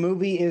description of the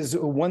movie is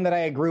one that I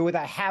agree with.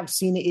 I have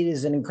seen it. It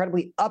is an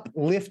incredibly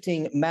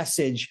uplifting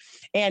message.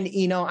 And,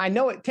 I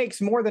know it takes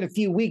more than a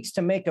few weeks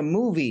to make a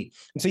movie.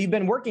 And so you've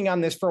been working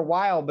on this for a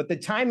while, but the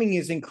timing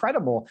is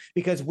incredible,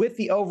 because with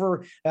the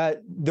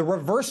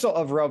reversal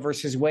of Roe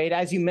versus Wade,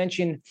 as you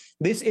mentioned,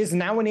 this is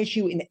now an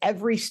issue in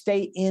every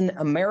state in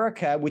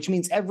America, which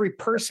means every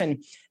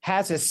person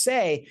has a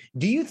say.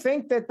 Do you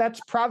think that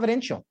that's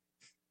providential?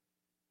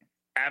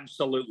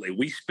 Absolutely.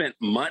 We spent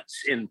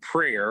months in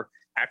prayer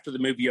after the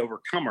movie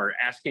Overcomer,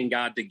 asking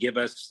God to give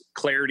us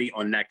clarity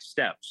on next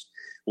steps.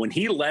 When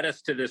he led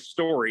us to this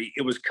story,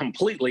 it was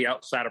completely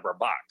outside of our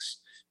box.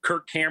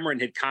 Kirk Cameron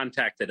had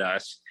contacted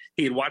us.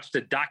 He had watched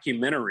a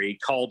documentary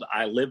called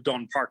I Lived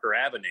on Parker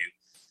Avenue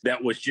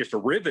that was just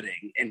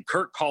riveting. And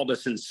Kirk called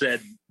us and said,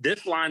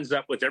 this lines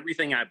up with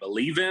everything I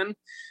believe in.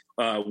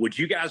 Would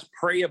you guys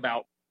pray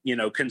about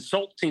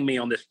consulting me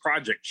on this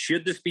project?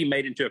 Should this be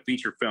made into a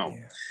feature film?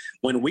 Yeah.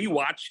 When we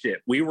watched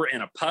it, we were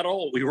in a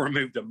puddle. We were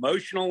moved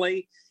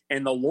emotionally,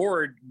 and the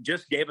Lord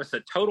just gave us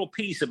a total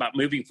peace about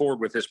moving forward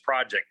with this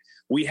project.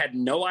 We had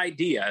no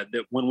idea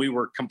that when we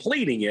were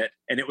completing it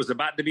and it was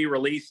about to be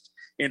released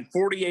in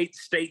 48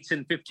 states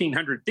and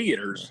 1,500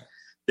 theaters,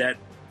 that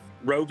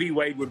Roe v.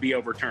 Wade would be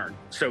overturned.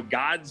 So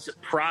God's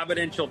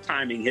providential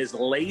timing, his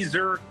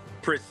laser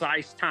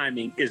precise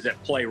timing, is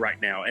at play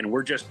right now, and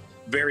we're just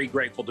very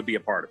grateful to be a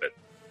part of it.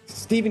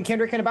 Stephen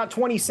Kendrick, in about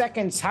 20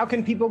 seconds, how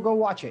can people go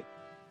watch it?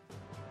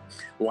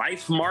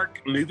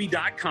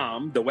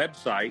 LifeMarkMovie.com, the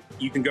website.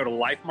 You can go to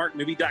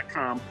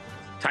LifeMarkMovie.com,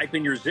 type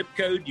in your zip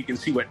code. You can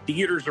see what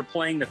theaters are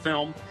playing the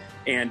film,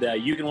 and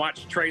you can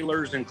watch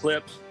trailers and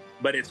clips,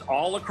 but it's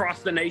all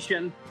across the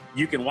nation.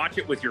 You can watch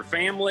it with your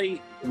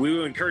family. We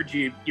will encourage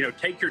you,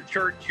 take your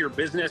church, your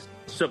business,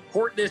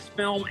 support this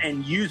film,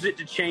 and use it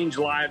to change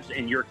lives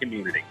in your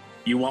community.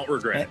 You won't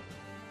regret it.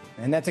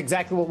 And that's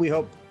exactly what we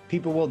hope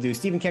people will do.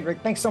 Stephen Kendrick,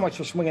 thanks so much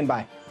for swinging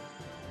by.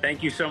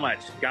 Thank you so much.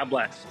 God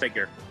bless. Take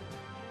care.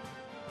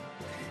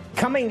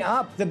 Coming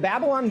up, the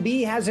Babylon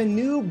Bee has a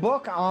new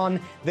book on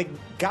the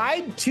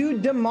Guide to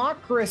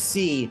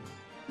Democracy.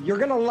 You're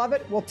going to love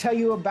it. We'll tell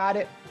you about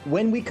it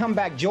when we come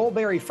back. Joel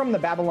Berry from the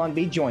Babylon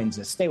Bee joins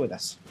us. Stay with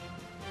us.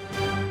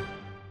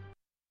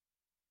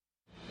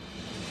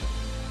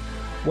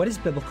 What is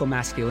biblical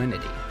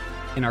masculinity?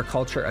 In our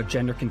culture of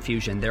gender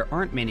confusion, there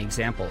aren't many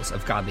examples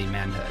of godly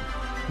manhood.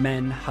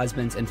 Men,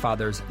 husbands, and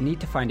fathers need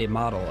to find a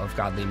model of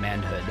godly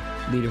manhood,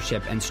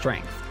 leadership, and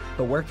strength.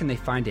 But where can they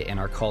find it in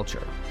our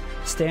culture?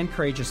 Stand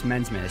Courageous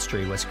Men's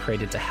Ministry was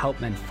created to help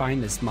men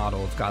find this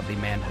model of godly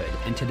manhood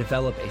and to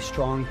develop a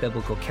strong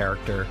biblical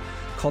character,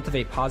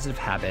 cultivate positive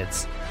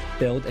habits,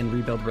 build and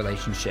rebuild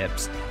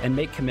relationships, and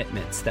make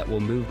commitments that will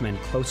move men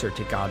closer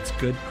to God's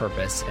good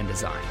purpose and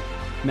design.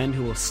 Men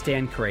who will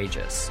stand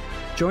courageous.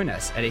 Join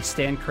us at a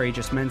Stand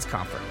Courageous Men's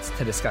Conference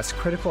to discuss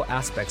critical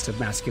aspects of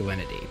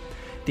masculinity.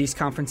 These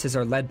conferences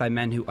are led by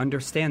men who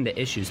understand the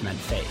issues men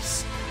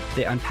face.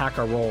 They unpack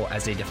our role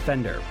as a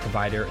defender,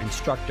 provider,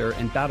 instructor,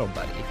 and battle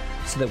buddy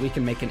so that we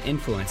can make an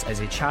influence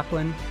as a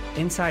chaplain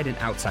inside and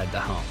outside the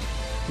home.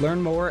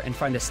 Learn more and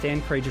find a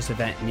Stand Courageous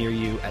event near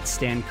you at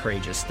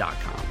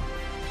standcourageous.com.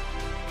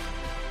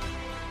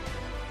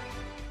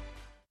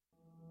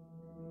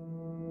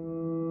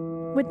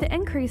 With the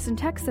increase in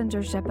tech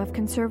censorship of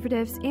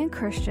conservatives and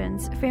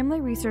Christians,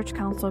 Family Research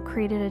Council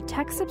created a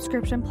tech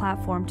subscription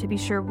platform to be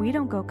sure we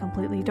don't go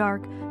completely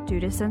dark due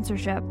to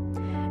censorship.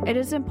 It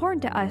is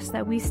important to us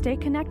that we stay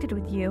connected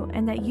with you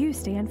and that you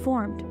stay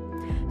informed.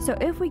 So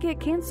if we get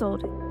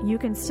canceled, you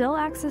can still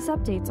access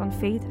updates on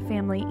faith,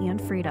 family,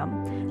 and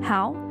freedom.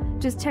 How?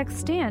 Just text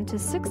STAND to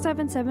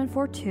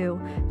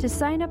 67742 to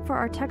sign up for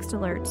our text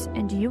alerts,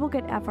 and you will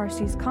get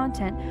FRC's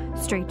content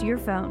straight to your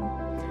phone.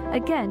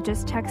 Again,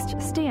 just text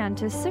STAND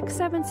to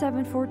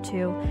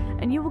 67742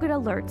 and you will get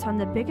alerts on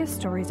the biggest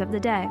stories of the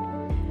day.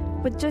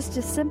 With just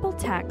a simple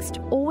text,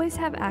 always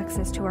have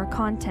access to our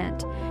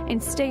content and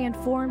stay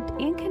informed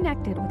and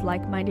connected with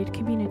like-minded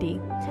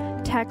community.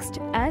 Text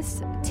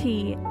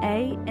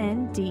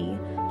STAND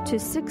to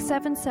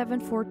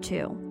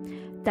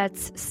 67742.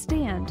 That's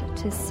STAND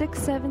to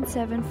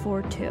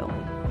 67742.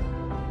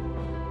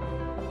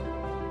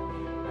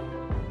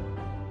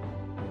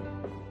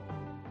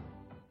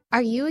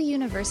 Are you a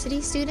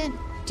university student?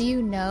 Do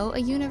you know a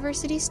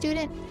university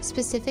student,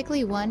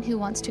 specifically one who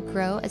wants to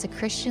grow as a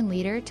Christian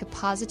leader to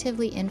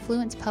positively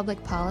influence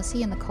public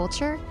policy and the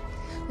culture?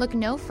 Look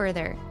no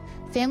further.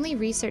 Family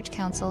Research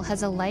Council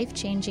has a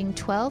life-changing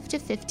 12 to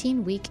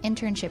 15-week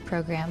internship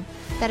program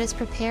that has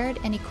prepared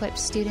and equipped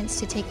students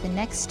to take the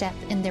next step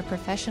in their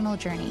professional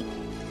journey.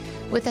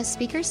 With a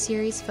speaker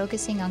series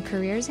focusing on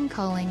careers and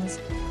callings,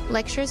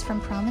 lectures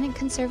from prominent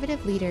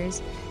conservative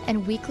leaders,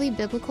 and weekly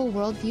biblical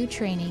worldview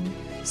training,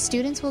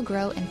 students will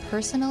grow in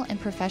personal and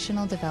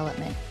professional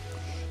development.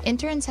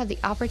 Interns have the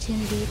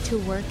opportunity to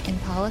work in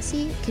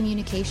policy,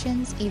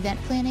 communications, event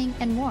planning,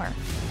 and more.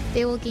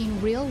 They will gain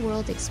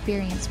real-world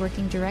experience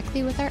working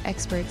directly with our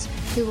experts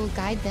who will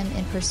guide them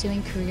in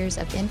pursuing careers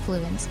of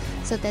influence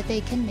so that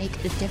they can make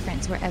a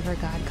difference wherever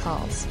God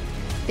calls.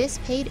 This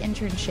paid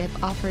internship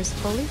offers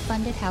fully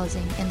funded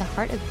housing in the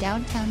heart of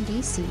downtown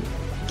DC,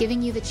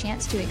 giving you the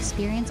chance to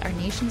experience our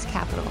nation's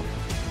capital.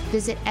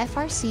 Visit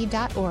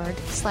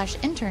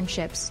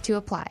frc.org/internships to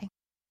apply.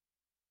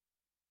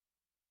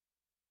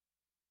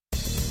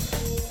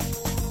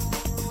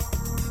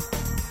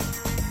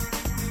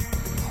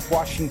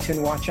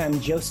 Washington Watch,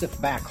 I'm Joseph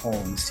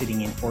Backholm,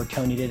 sitting in for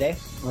Tony today.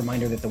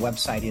 Reminder that the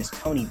website is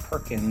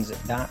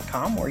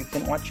tonyperkins.com, where you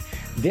can watch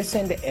this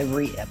and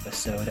every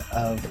episode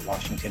of the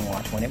Washington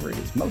Watch whenever it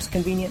is most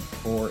convenient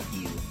for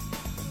you.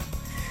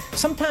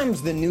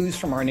 Sometimes the news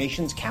from our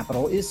nation's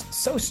capital is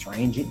so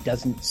strange it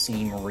doesn't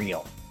seem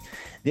real.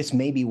 This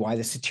may be why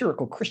the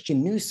satirical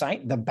Christian news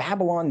site, the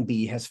Babylon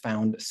Bee, has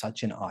found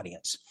such an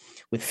audience.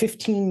 With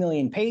 15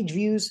 million page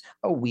views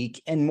a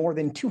week and more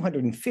than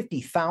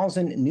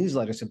 250,000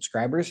 newsletter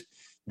subscribers,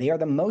 they are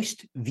the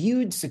most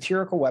viewed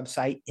satirical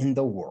website in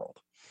the world.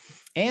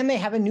 And they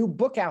have a new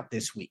book out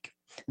this week,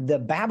 The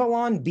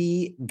Babylon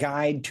Bee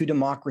Guide to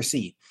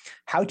Democracy: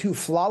 How to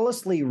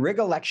Flawlessly Rig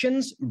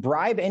Elections,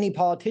 Bribe Any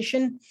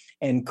Politician,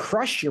 and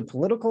Crush Your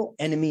Political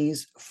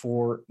Enemies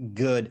for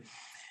Good.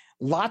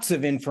 Lots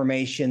of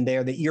information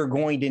there that you're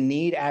going to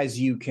need, as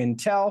you can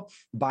tell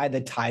by the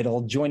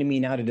title. Joining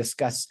me now to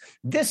discuss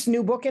this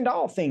new book and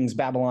all things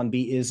Babylon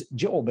Bee is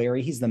Joel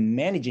Berry. He's the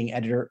managing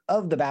editor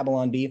of the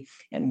Babylon Bee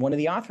and one of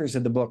the authors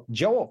of the book.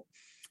 Joel,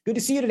 good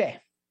to see you today.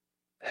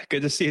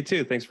 Good to see you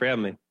too. Thanks for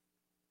having me.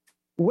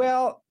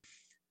 Well,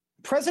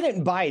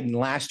 President Biden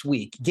last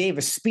week gave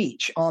a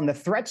speech on the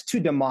threats to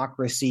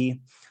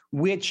democracy,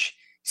 which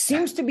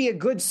seems to be a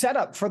good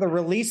setup for the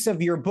release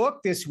of your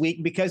book this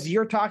week, because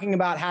you're talking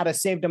about how to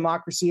save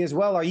democracy as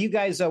well. Are you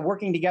guys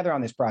working together on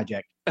this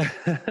project?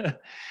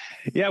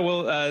 Yeah,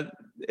 well,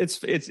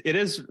 it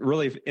is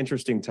really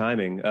interesting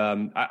timing.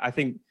 I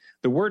think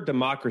the word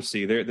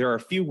democracy, there are a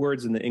few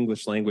words in the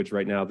English language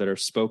right now that are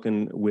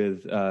spoken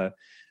with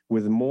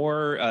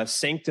more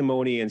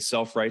sanctimony and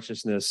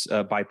self-righteousness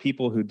by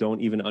people who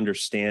don't even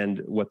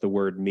understand what the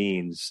word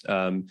means.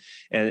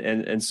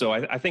 And so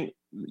I think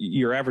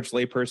your average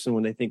layperson,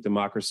 when they think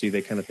democracy,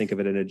 they kind of think of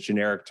it in a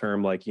generic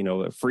term like,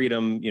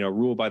 freedom,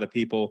 rule by the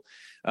people.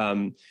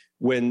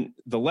 When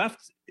the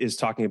left is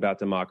talking about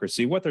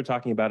democracy, what they're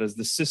talking about is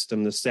the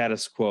system, the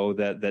status quo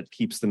that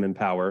keeps them in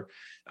power.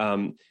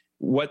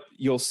 What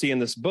you'll see in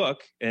this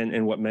book,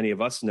 and what many of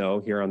us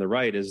know here on the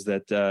right, is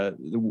that the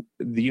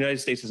United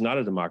States is not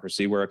a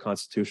democracy. We're a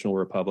constitutional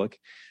republic,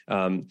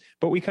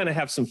 but we kind of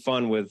have some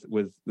fun with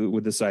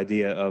this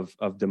idea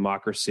of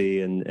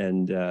democracy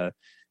and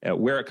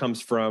where it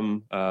comes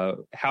from,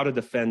 how to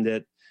defend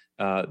it,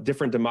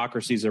 different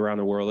democracies around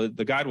the world.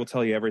 The guide will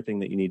tell you everything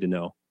that you need to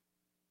know.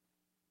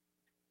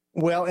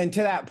 Well, and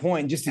to that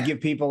point, just to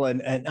give people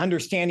an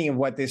understanding of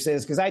what this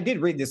is, because I did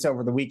read this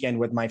over the weekend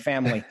with my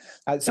family.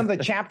 Some of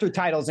the chapter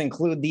titles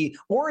include The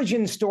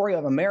Origin Story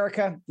of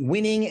America,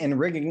 Winning and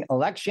Rigging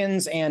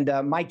Elections, and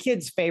my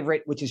kid's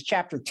favorite, which is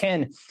Chapter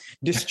 10,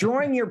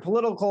 Destroying Your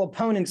Political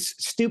Opponent's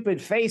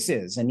Stupid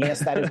Faces. And yes,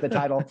 that is the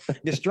title,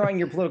 Destroying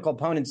Your Political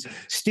Opponent's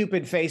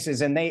Stupid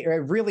Faces. And they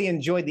really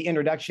enjoyed the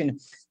introduction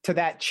to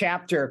that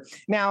chapter.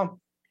 Now,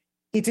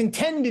 it's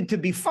intended to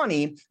be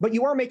funny, but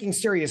you are making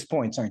serious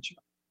points, aren't you?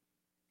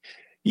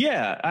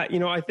 Yeah,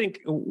 I think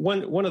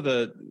one of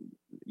the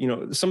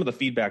some of the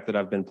feedback that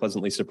I've been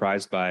pleasantly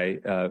surprised by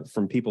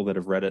from people that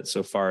have read it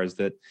so far is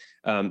that,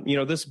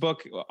 this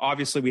book,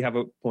 obviously we have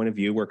a point of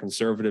view, we're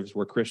conservatives,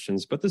 we're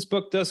Christians, but this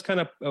book does kind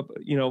of,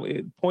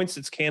 it points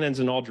its cannons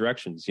in all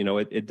directions.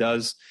 It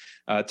does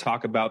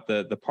talk about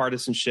the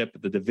partisanship,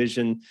 the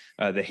division,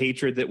 the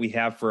hatred that we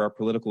have for our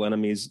political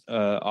enemies,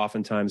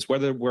 oftentimes,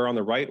 whether we're on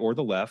the right or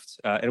the left.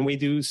 And we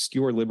do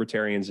skewer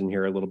libertarians in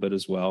here a little bit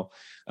as well.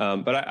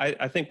 But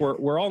I think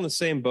we're all in the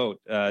same boat.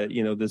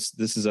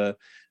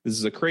 This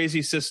is a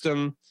crazy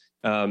system.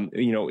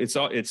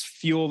 It's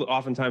fueled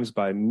oftentimes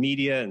by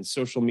media and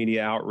social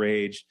media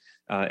outrage.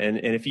 And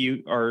if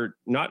you are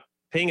not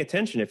paying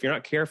attention, if you're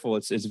not careful,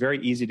 it's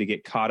very easy to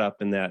get caught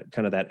up in that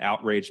kind of that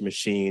outrage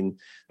machine,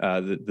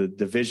 the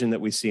division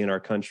that we see in our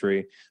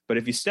country. But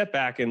if you step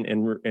back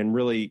and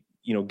really,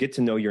 get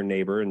to know your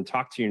neighbor and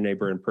talk to your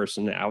neighbor in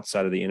person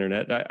outside of the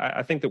internet,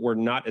 I think that we're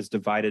not as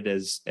divided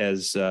as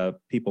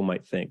people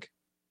might think.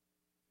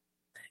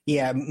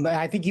 Yeah,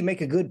 I think you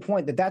make a good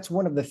point that's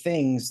one of the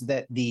things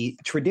that the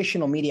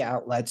traditional media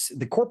outlets,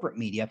 the corporate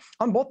media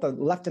on both the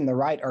left and the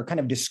right are kind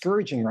of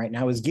discouraging right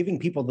now, is giving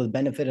people the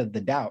benefit of the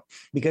doubt,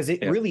 because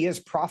it really is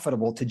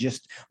profitable to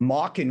just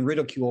mock and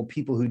ridicule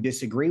people who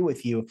disagree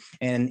with you.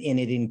 And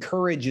it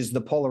encourages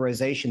the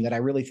polarization that I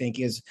really think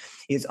is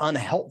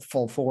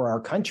unhelpful for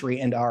our country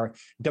and our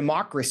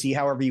democracy,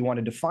 however you want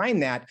to define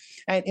that.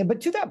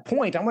 But to that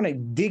point, I want to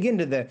dig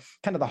into the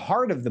kind of the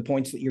heart of the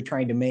points that you're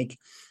trying to make.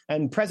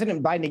 And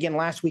President Biden, again,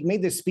 last week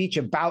made this speech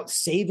about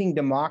saving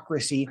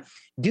democracy.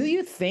 Do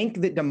you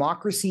think that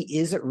democracy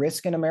is at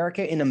risk in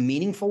America in a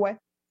meaningful way?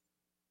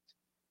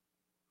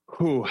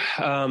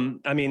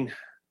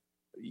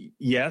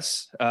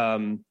 Yes.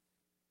 The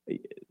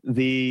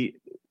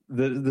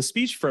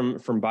speech from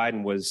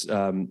Biden was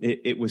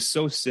it was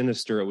so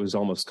sinister it was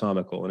almost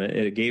comical, and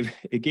it gave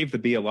the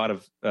Bee a lot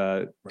of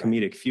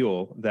comedic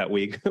fuel that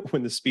week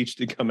when the speech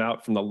did come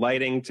out, from the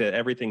lighting to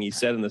everything he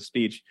said in the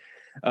speech.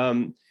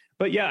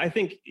 But yeah, I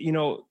think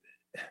the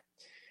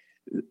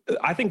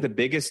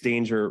biggest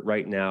danger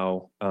right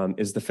now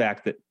is the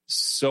fact that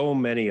so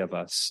many of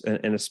us,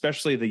 and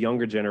especially the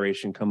younger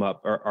generation come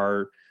up,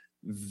 are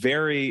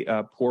very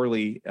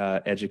poorly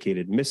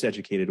educated,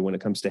 miseducated when it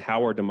comes to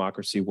how our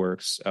democracy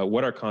works,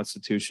 what our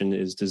Constitution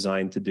is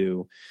designed to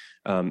do,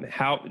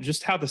 how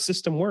the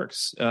system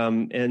works.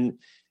 And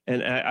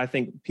I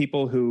think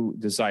people who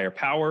desire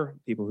power,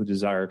 people who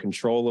desire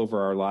control over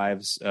our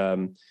lives,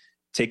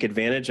 take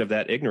advantage of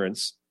that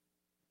ignorance.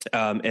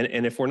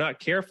 And if we're not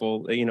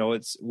careful,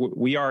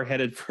 we are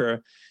headed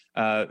for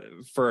a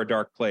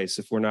dark place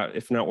if we're not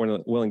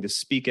willing to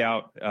speak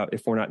out,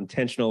 if we're not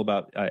intentional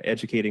about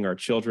educating our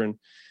children,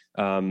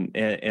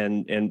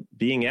 and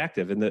being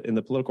active in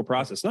the political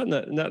process, not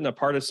in a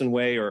partisan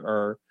way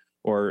or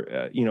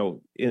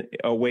in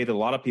a way that a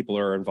lot of people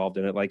are involved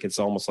in it, like it's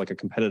almost like a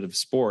competitive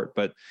sport,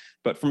 but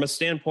from a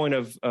standpoint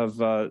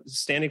of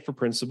standing for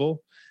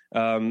principle,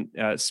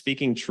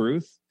 speaking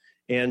truth,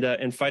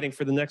 and fighting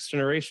for the next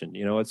generation.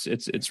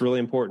 It's really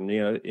important.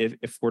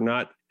 If we're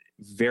not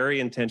very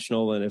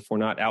intentional and if we're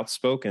not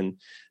outspoken,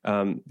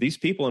 these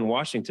people in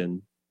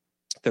Washington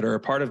that are a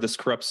part of this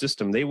corrupt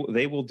system, they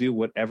will do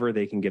whatever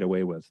they can get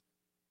away with.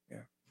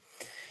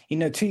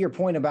 To your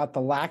point about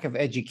the lack of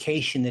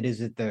education that is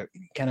at the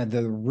kind of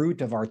the root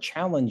of our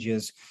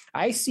challenges,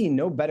 I see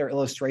no better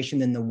illustration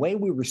than the way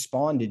we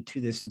responded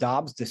to this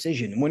Dobbs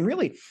decision, when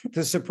really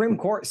the Supreme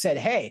Court said,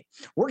 hey,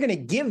 we're going to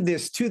give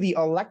this to the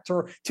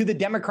elector, to the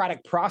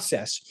democratic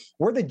process.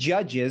 We're the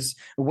judges.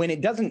 When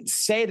it doesn't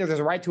say that there's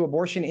a right to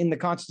abortion in the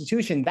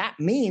Constitution, that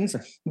means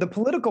the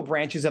political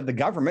branches of the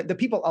government, the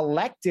people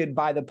elected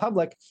by the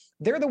public,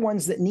 they're the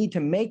ones that need to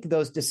make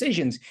those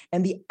decisions.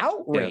 And the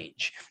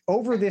outrage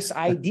over this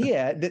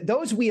idea that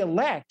those we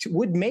elect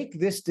would make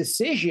this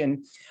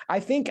decision, I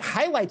think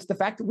highlights the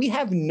fact that we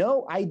have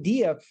no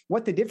idea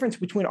what the difference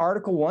between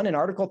Article 1 and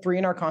Article 3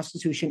 in our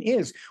Constitution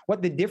is,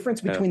 what the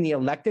difference between the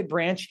elected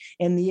branch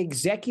and the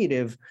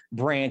executive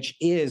branch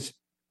is.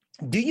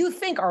 Do you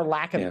think our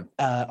lack of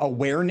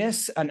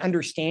awareness and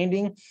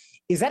understanding,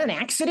 is that an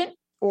accident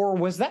or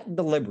was that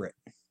deliberate?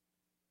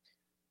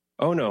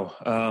 Oh, no.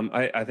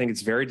 I think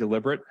it's very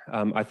deliberate.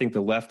 I think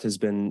the left has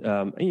been,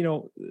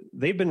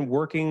 they've been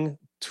working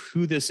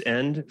to this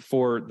end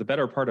for the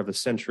better part of a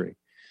century.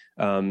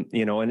 And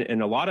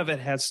a lot of it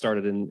has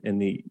started in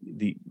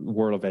the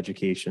world of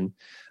education.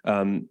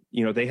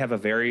 They have a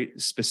very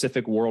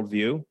specific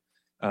worldview.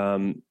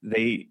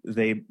 They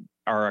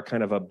are a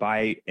kind of a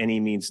by any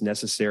means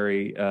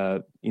necessary,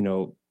 mode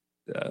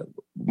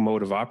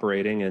of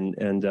operating.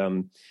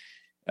 And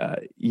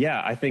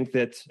I think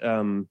that,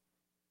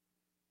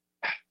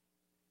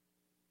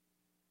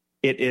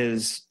 it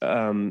is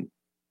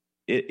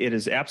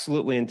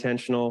absolutely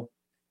intentional.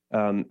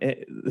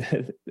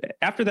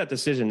 After that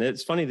decision,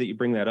 it's funny that you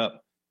bring that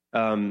up.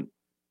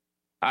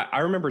 I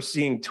remember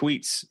seeing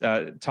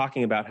tweets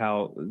talking about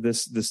how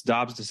this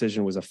Dobbs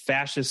decision was a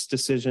fascist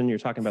decision. You're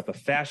talking about the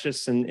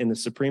fascists in the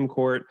Supreme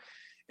Court.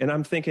 And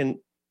I'm thinking,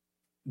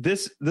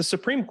 the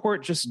Supreme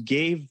Court just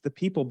gave the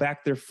people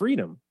back their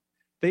freedom.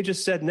 They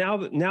just said, now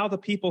the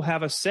people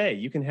have a say.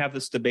 You can have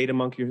this debate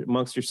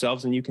amongst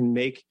yourselves, and you can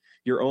make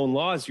your own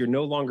laws. You're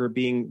no longer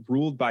being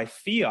ruled by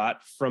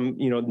fiat from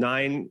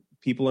 9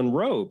 people in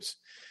robes.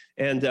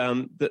 And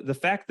the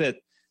fact that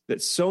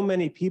so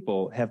many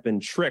people have been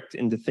tricked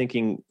into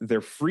thinking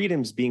their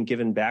freedoms being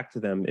given back to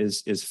them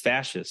is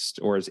fascist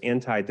or is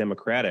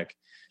anti-democratic.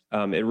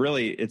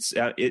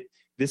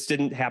 This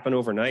didn't happen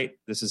overnight.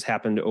 This has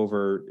happened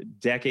over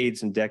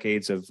decades and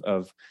decades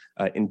of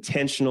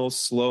intentional,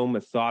 slow,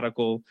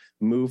 methodical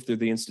move through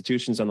the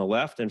institutions on the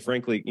left, and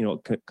frankly,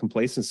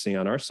 complacency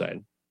on our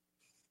side.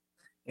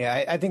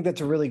 Yeah, I think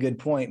that's a really good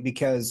point,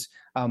 because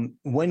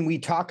when we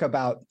talk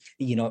about,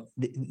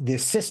 the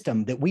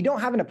system, that we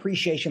don't have an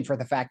appreciation for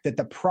the fact that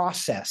the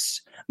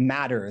process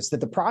matters, that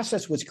the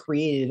process was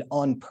created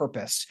on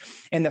purpose.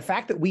 And the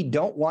fact that we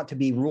don't want to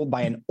be ruled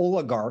by an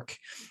oligarch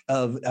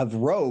of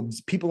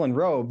robes, people in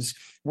robes,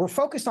 we're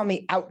focused on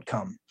the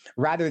outcome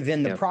rather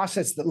than the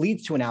process that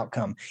leads to an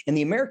outcome. And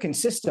the American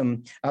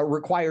system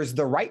requires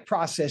the right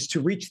process to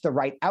reach the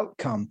right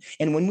outcome.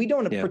 And when we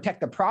don't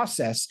protect the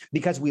process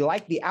because we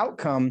like the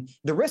outcome,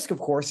 the risk, of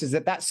course, is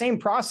that same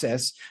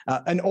process,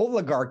 an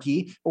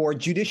oligarchy or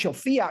judicial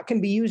fiat, can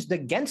be used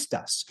against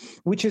us,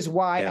 which is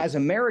why as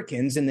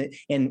Americans,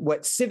 and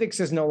what civics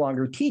is no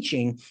longer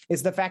teaching,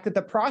 is the fact that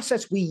the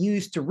process we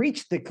use to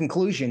reach the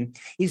conclusion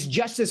is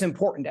just as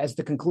important as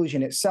the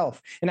conclusion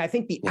itself. And I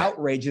think the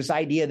outrage, this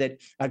idea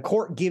that a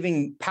court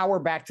giving power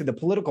back to the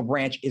political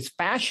branch is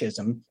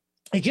fascism,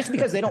 it's just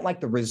because they don't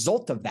like the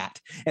result of that.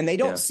 And they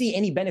don't see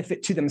any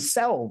benefit to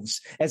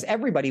themselves as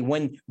everybody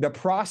when the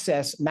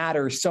process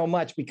matters so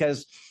much,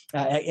 because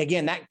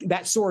again,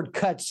 that sword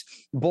cuts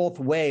both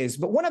ways.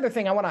 But one other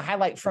thing I want to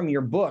highlight from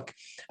your book,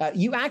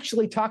 you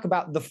actually talk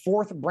about the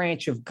fourth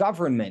branch of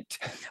government,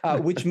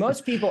 which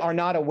most people are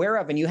not aware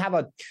of. And you have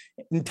an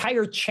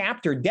entire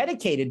chapter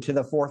dedicated to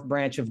the fourth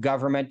branch of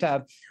government.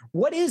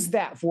 What is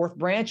that fourth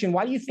branch, and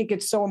why do you think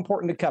it's so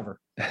important to cover?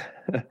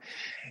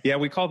 Yeah,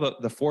 we call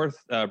the fourth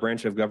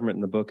branch of government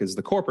in the book is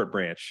the corporate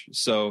branch.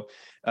 So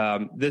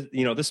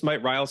this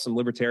might rile some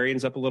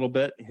libertarians up a little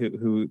bit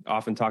who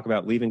often talk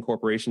about leaving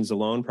corporations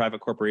alone. Private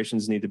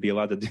corporations need to be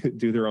allowed to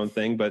do their own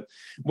thing. But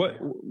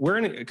we're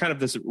in kind of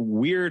this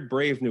weird,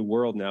 brave new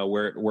world now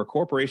where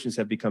corporations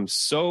have become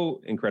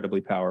so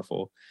incredibly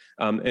powerful.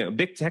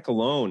 Big tech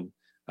alone,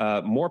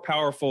 more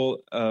powerful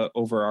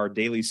over our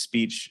daily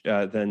speech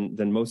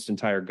than most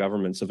entire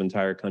governments of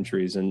entire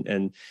countries.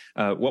 And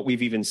what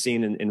we've even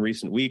seen in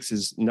recent weeks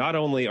is not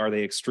only are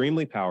they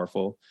extremely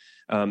powerful,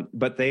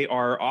 but they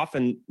are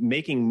often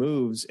making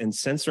moves and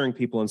censoring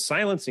people and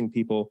silencing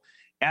people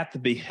at the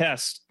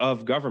behest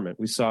of government.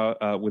 We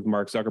saw with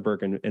Mark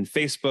Zuckerberg and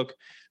Facebook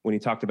when he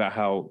talked about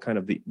how kind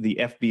of the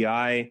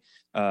FBI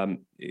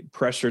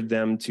pressured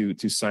them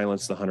to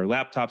silence the Hunter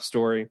laptop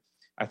story.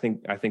 I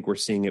think we're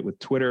seeing it with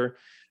Twitter.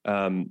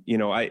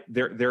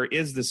 There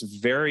is this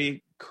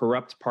very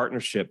corrupt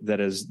partnership that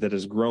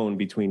has grown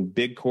between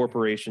big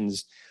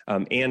corporations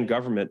and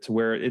government, to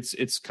where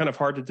it's kind of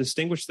hard to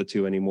distinguish the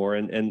two anymore.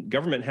 And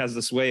government has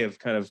this way of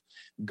kind of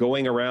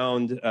going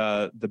around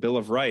the Bill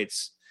of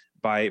Rights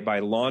by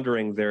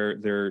laundering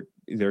their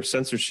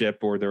censorship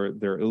or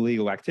their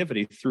illegal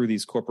activity through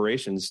these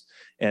corporations.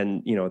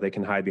 And they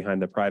can hide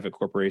behind the private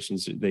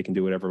corporations. They can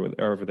do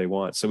whatever they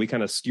want. So we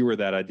kind of skewer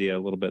that idea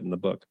a little bit in the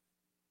book.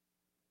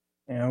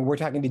 We're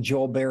talking to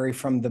Joel Berry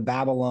from the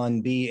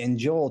Babylon Bee. And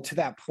Joel, to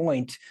that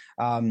point,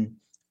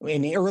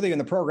 earlier in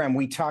the program,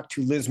 we talked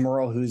to Liz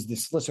Murrill, who's the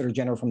Solicitor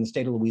General from the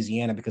state of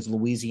Louisiana, because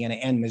Louisiana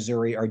and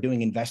Missouri are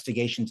doing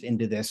investigations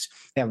into this.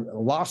 They have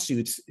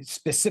lawsuits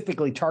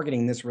specifically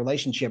targeting this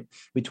relationship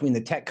between the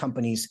tech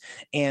companies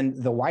and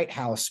the White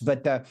House.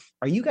 But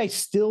are you guys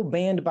still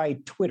banned by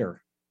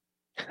Twitter?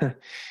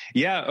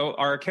 Yeah,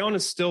 our account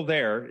is still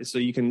there, so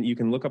you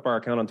can look up our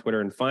account on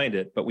Twitter and find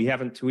it. But we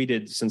haven't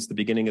tweeted since the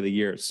beginning of the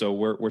year, so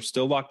we're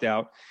still locked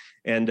out.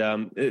 And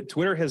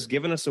Twitter has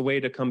given us a way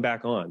to come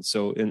back on.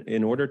 So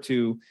in order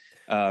to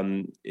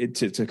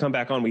come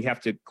back on, we have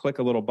to click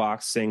a little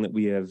box saying that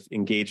we have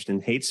engaged in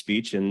hate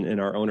speech. And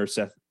our owner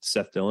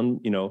Seth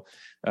Dillon,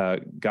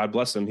 God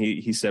bless him,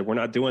 he said, we're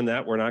not doing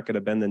that. We're not going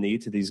to bend the knee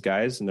to these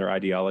guys and their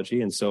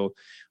ideology. And so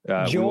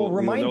Joel,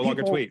 we will no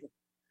longer tweet.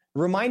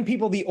 Remind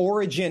people the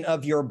origin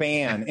of your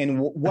ban and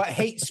what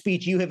hate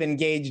speech you have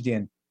engaged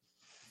in.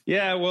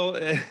 Yeah, well,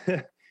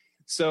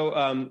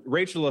 so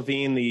Rachel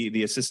Levine,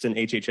 the assistant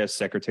HHS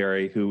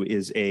secretary, who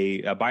is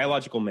a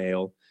biological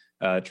male,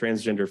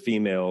 transgender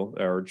female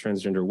or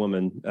transgender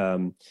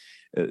woman,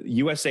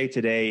 USA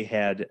Today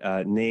had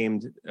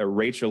named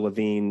Rachel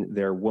Levine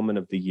their Woman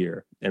of the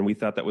Year. And we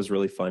thought that was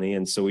really funny.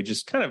 And so we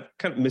just kind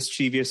of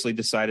mischievously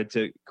decided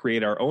to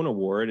create our own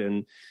award.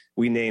 And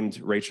we named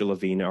Rachel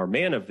Levine our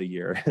Man of the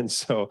Year. And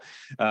so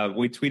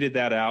we tweeted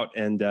that out,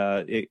 and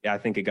I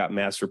think it got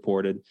mass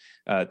reported.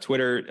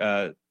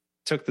 Twitter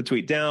took the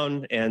tweet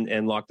down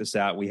and locked us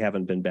out. We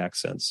haven't been back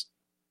since.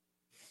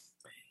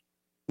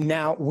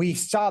 Now, we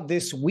saw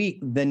this week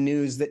the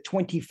news that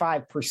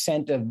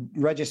 25% of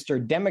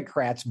registered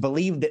Democrats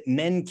believe that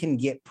men can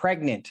get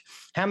pregnant.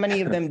 How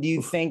many of them do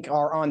you think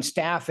are on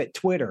staff at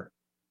Twitter?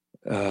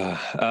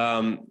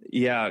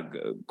 Yeah,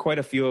 quite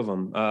a few of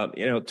them.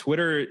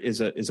 Twitter is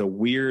a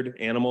weird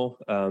animal.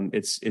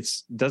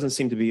 It's doesn't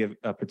seem to be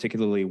a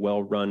particularly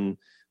well-run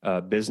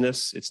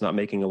business. It's not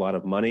making a lot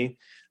of money.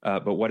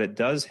 But what it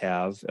does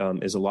have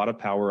is a lot of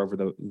power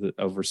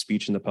over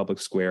speech in the public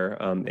square.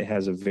 It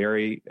has a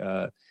very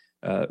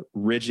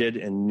rigid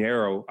and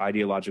narrow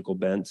ideological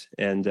bent,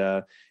 and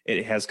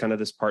it has kind of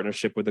this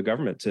partnership with the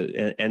government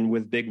and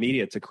with big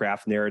media to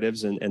craft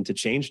narratives and to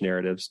change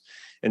narratives.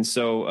 And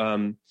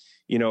so,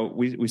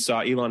 we saw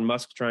Elon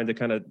Musk trying to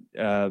kind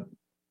of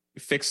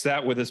fix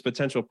that with his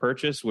potential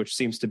purchase, which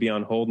seems to be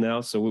on hold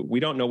now. So we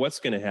don't know what's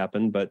going to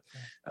happen, but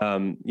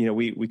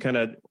we kind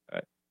of.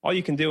 All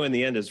you can do in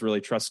the end is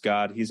really trust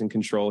God. He's in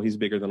control. He's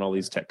bigger than all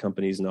these tech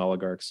companies and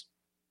oligarchs.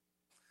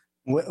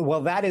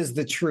 Well, that is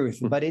the truth,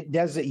 but it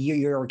does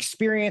your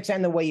experience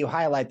and the way you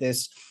highlight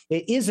this.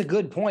 It is a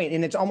good point,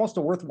 and it's almost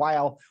a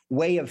worthwhile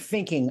way of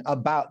thinking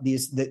about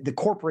the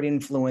corporate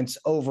influence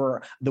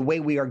over the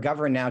way we are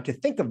governed now, to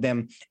think of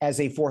them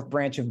as a fourth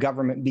branch of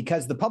government,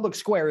 because the public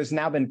square has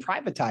now been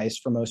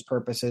privatized for most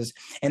purposes,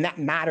 and that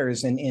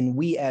matters. And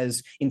we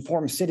as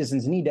informed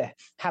citizens need to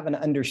have an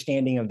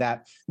understanding of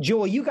that.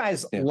 Joel, you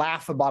guys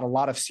laugh about a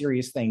lot of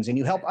serious things, and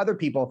you help other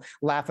people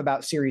laugh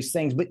about serious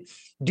things. But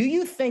do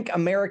you think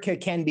America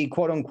can be,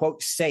 quote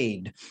unquote,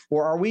 saved,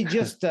 or are we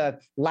just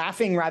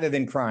laughing rather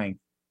than crying?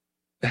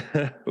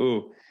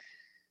 Ooh,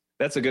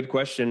 that's a good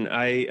question.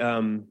 I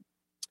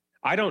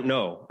don't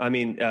know. I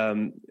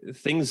mean,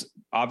 things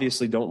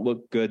obviously don't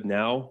look good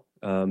now.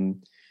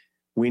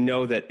 We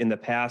know that in the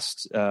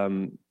past,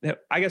 I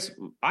guess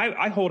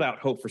I hold out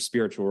hope for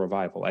spiritual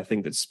revival. I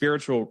think that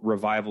spiritual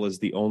revival is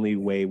the only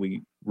way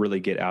we really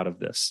get out of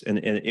this. And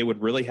it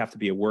would really have to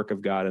be a work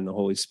of God and the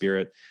Holy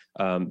Spirit,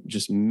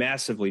 just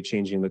massively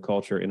changing the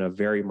culture in a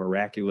very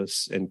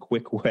miraculous and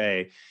quick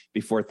way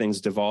before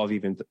things devolve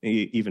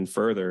even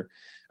further.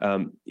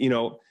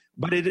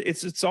 But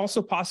it's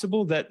also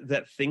possible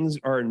that things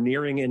are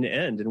nearing an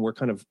end, and we're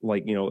kind of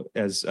like,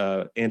 as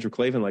Andrew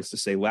Klavan likes to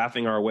say,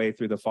 laughing our way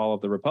through the fall of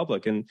the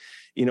Republic. And,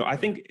 I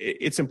think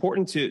it's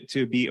important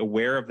to be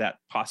aware of that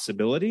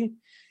possibility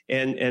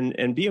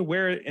and be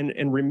aware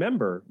and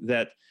remember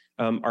that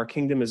our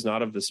kingdom is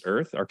not of this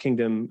earth. Our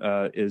kingdom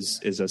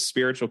is a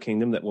spiritual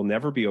kingdom that will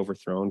never be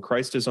overthrown.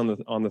 Christ is on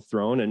the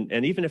throne.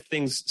 And even if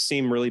things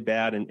seem really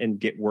bad and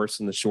get worse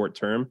in the short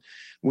term,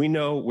 we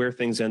know where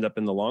things end up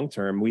in the long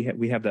term.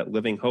 We have that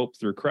living hope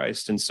through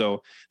Christ. And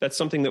so that's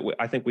something that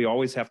I think we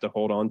always have to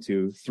hold on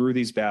to through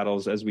these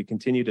battles as we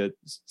continue to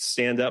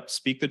stand up,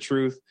 speak the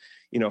truth,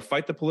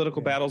 fight the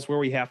political battles where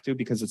we have to,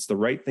 because it's the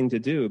right thing to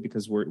do,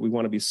 because we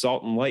want to be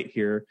salt and light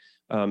here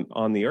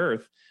on the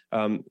earth.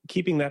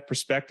 Keeping that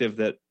perspective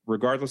that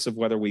regardless of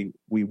whether we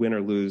win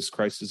or lose,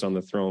 Christ is on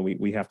the throne.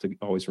 We have to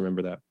always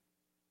remember that.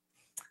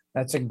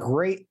 That's a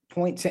great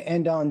point to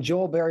end on.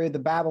 Joel Berry of the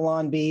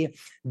Babylon Bee.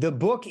 The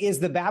book is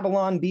The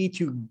Babylon Bee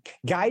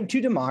Guide to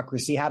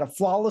Democracy: How to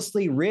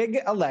Flawlessly Rig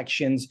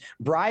Elections,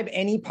 Bribe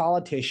Any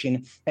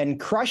Politician, and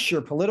Crush Your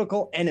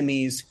Political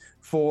Enemies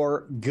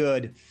for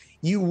Good.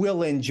 You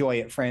will enjoy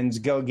it, friends.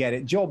 Go get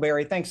it. Joel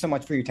Berry, thanks so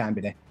much for your time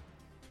today.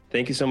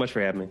 Thank you so much for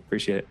having me.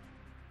 Appreciate it.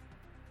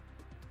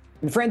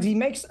 And friends, he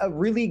makes a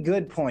really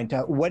good point.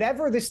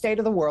 Whatever the state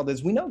of the world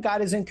is, we know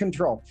God is in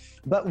control,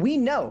 but we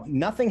know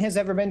nothing has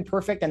ever been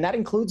perfect, and that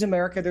includes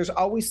America. There's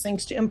always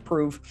things to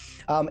improve,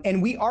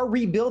 and we are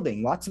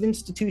rebuilding. Lots of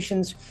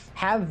institutions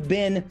have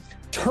been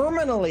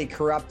terminally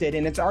corrupted,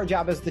 and it's our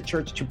job as the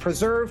church to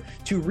preserve,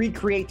 to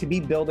recreate, to be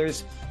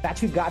builders.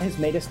 That's who God has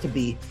made us to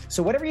be.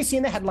 So whatever you see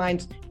in the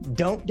headlines,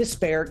 don't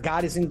despair.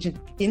 God is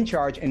in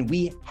charge, and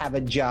we have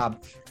a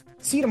job.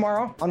 See you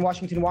tomorrow on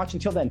Washington Watch.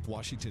 Until then.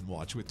 Washington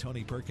Watch with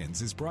Tony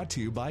Perkins is brought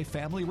to you by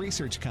Family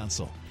Research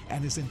Council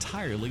and is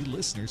entirely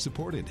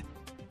listener-supported.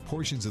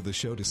 Portions of the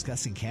show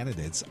discussing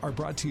candidates are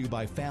brought to you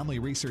by Family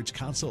Research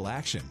Council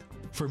Action.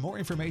 For more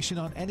information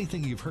on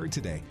anything you've heard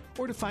today,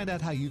 or to find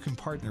out how you can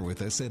partner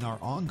with us in our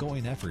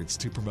ongoing efforts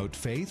to promote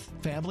faith,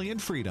 family,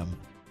 and freedom,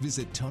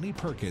 visit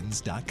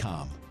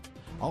TonyPerkins.com.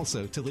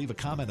 Also, to leave a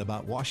comment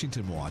about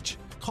Washington Watch,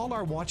 call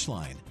our watch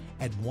line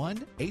at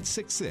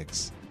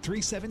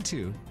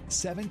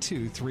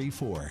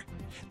 1-866-372-7234.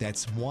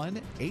 That's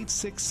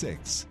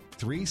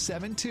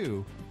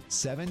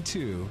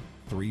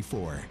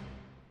 1-866-372-7234.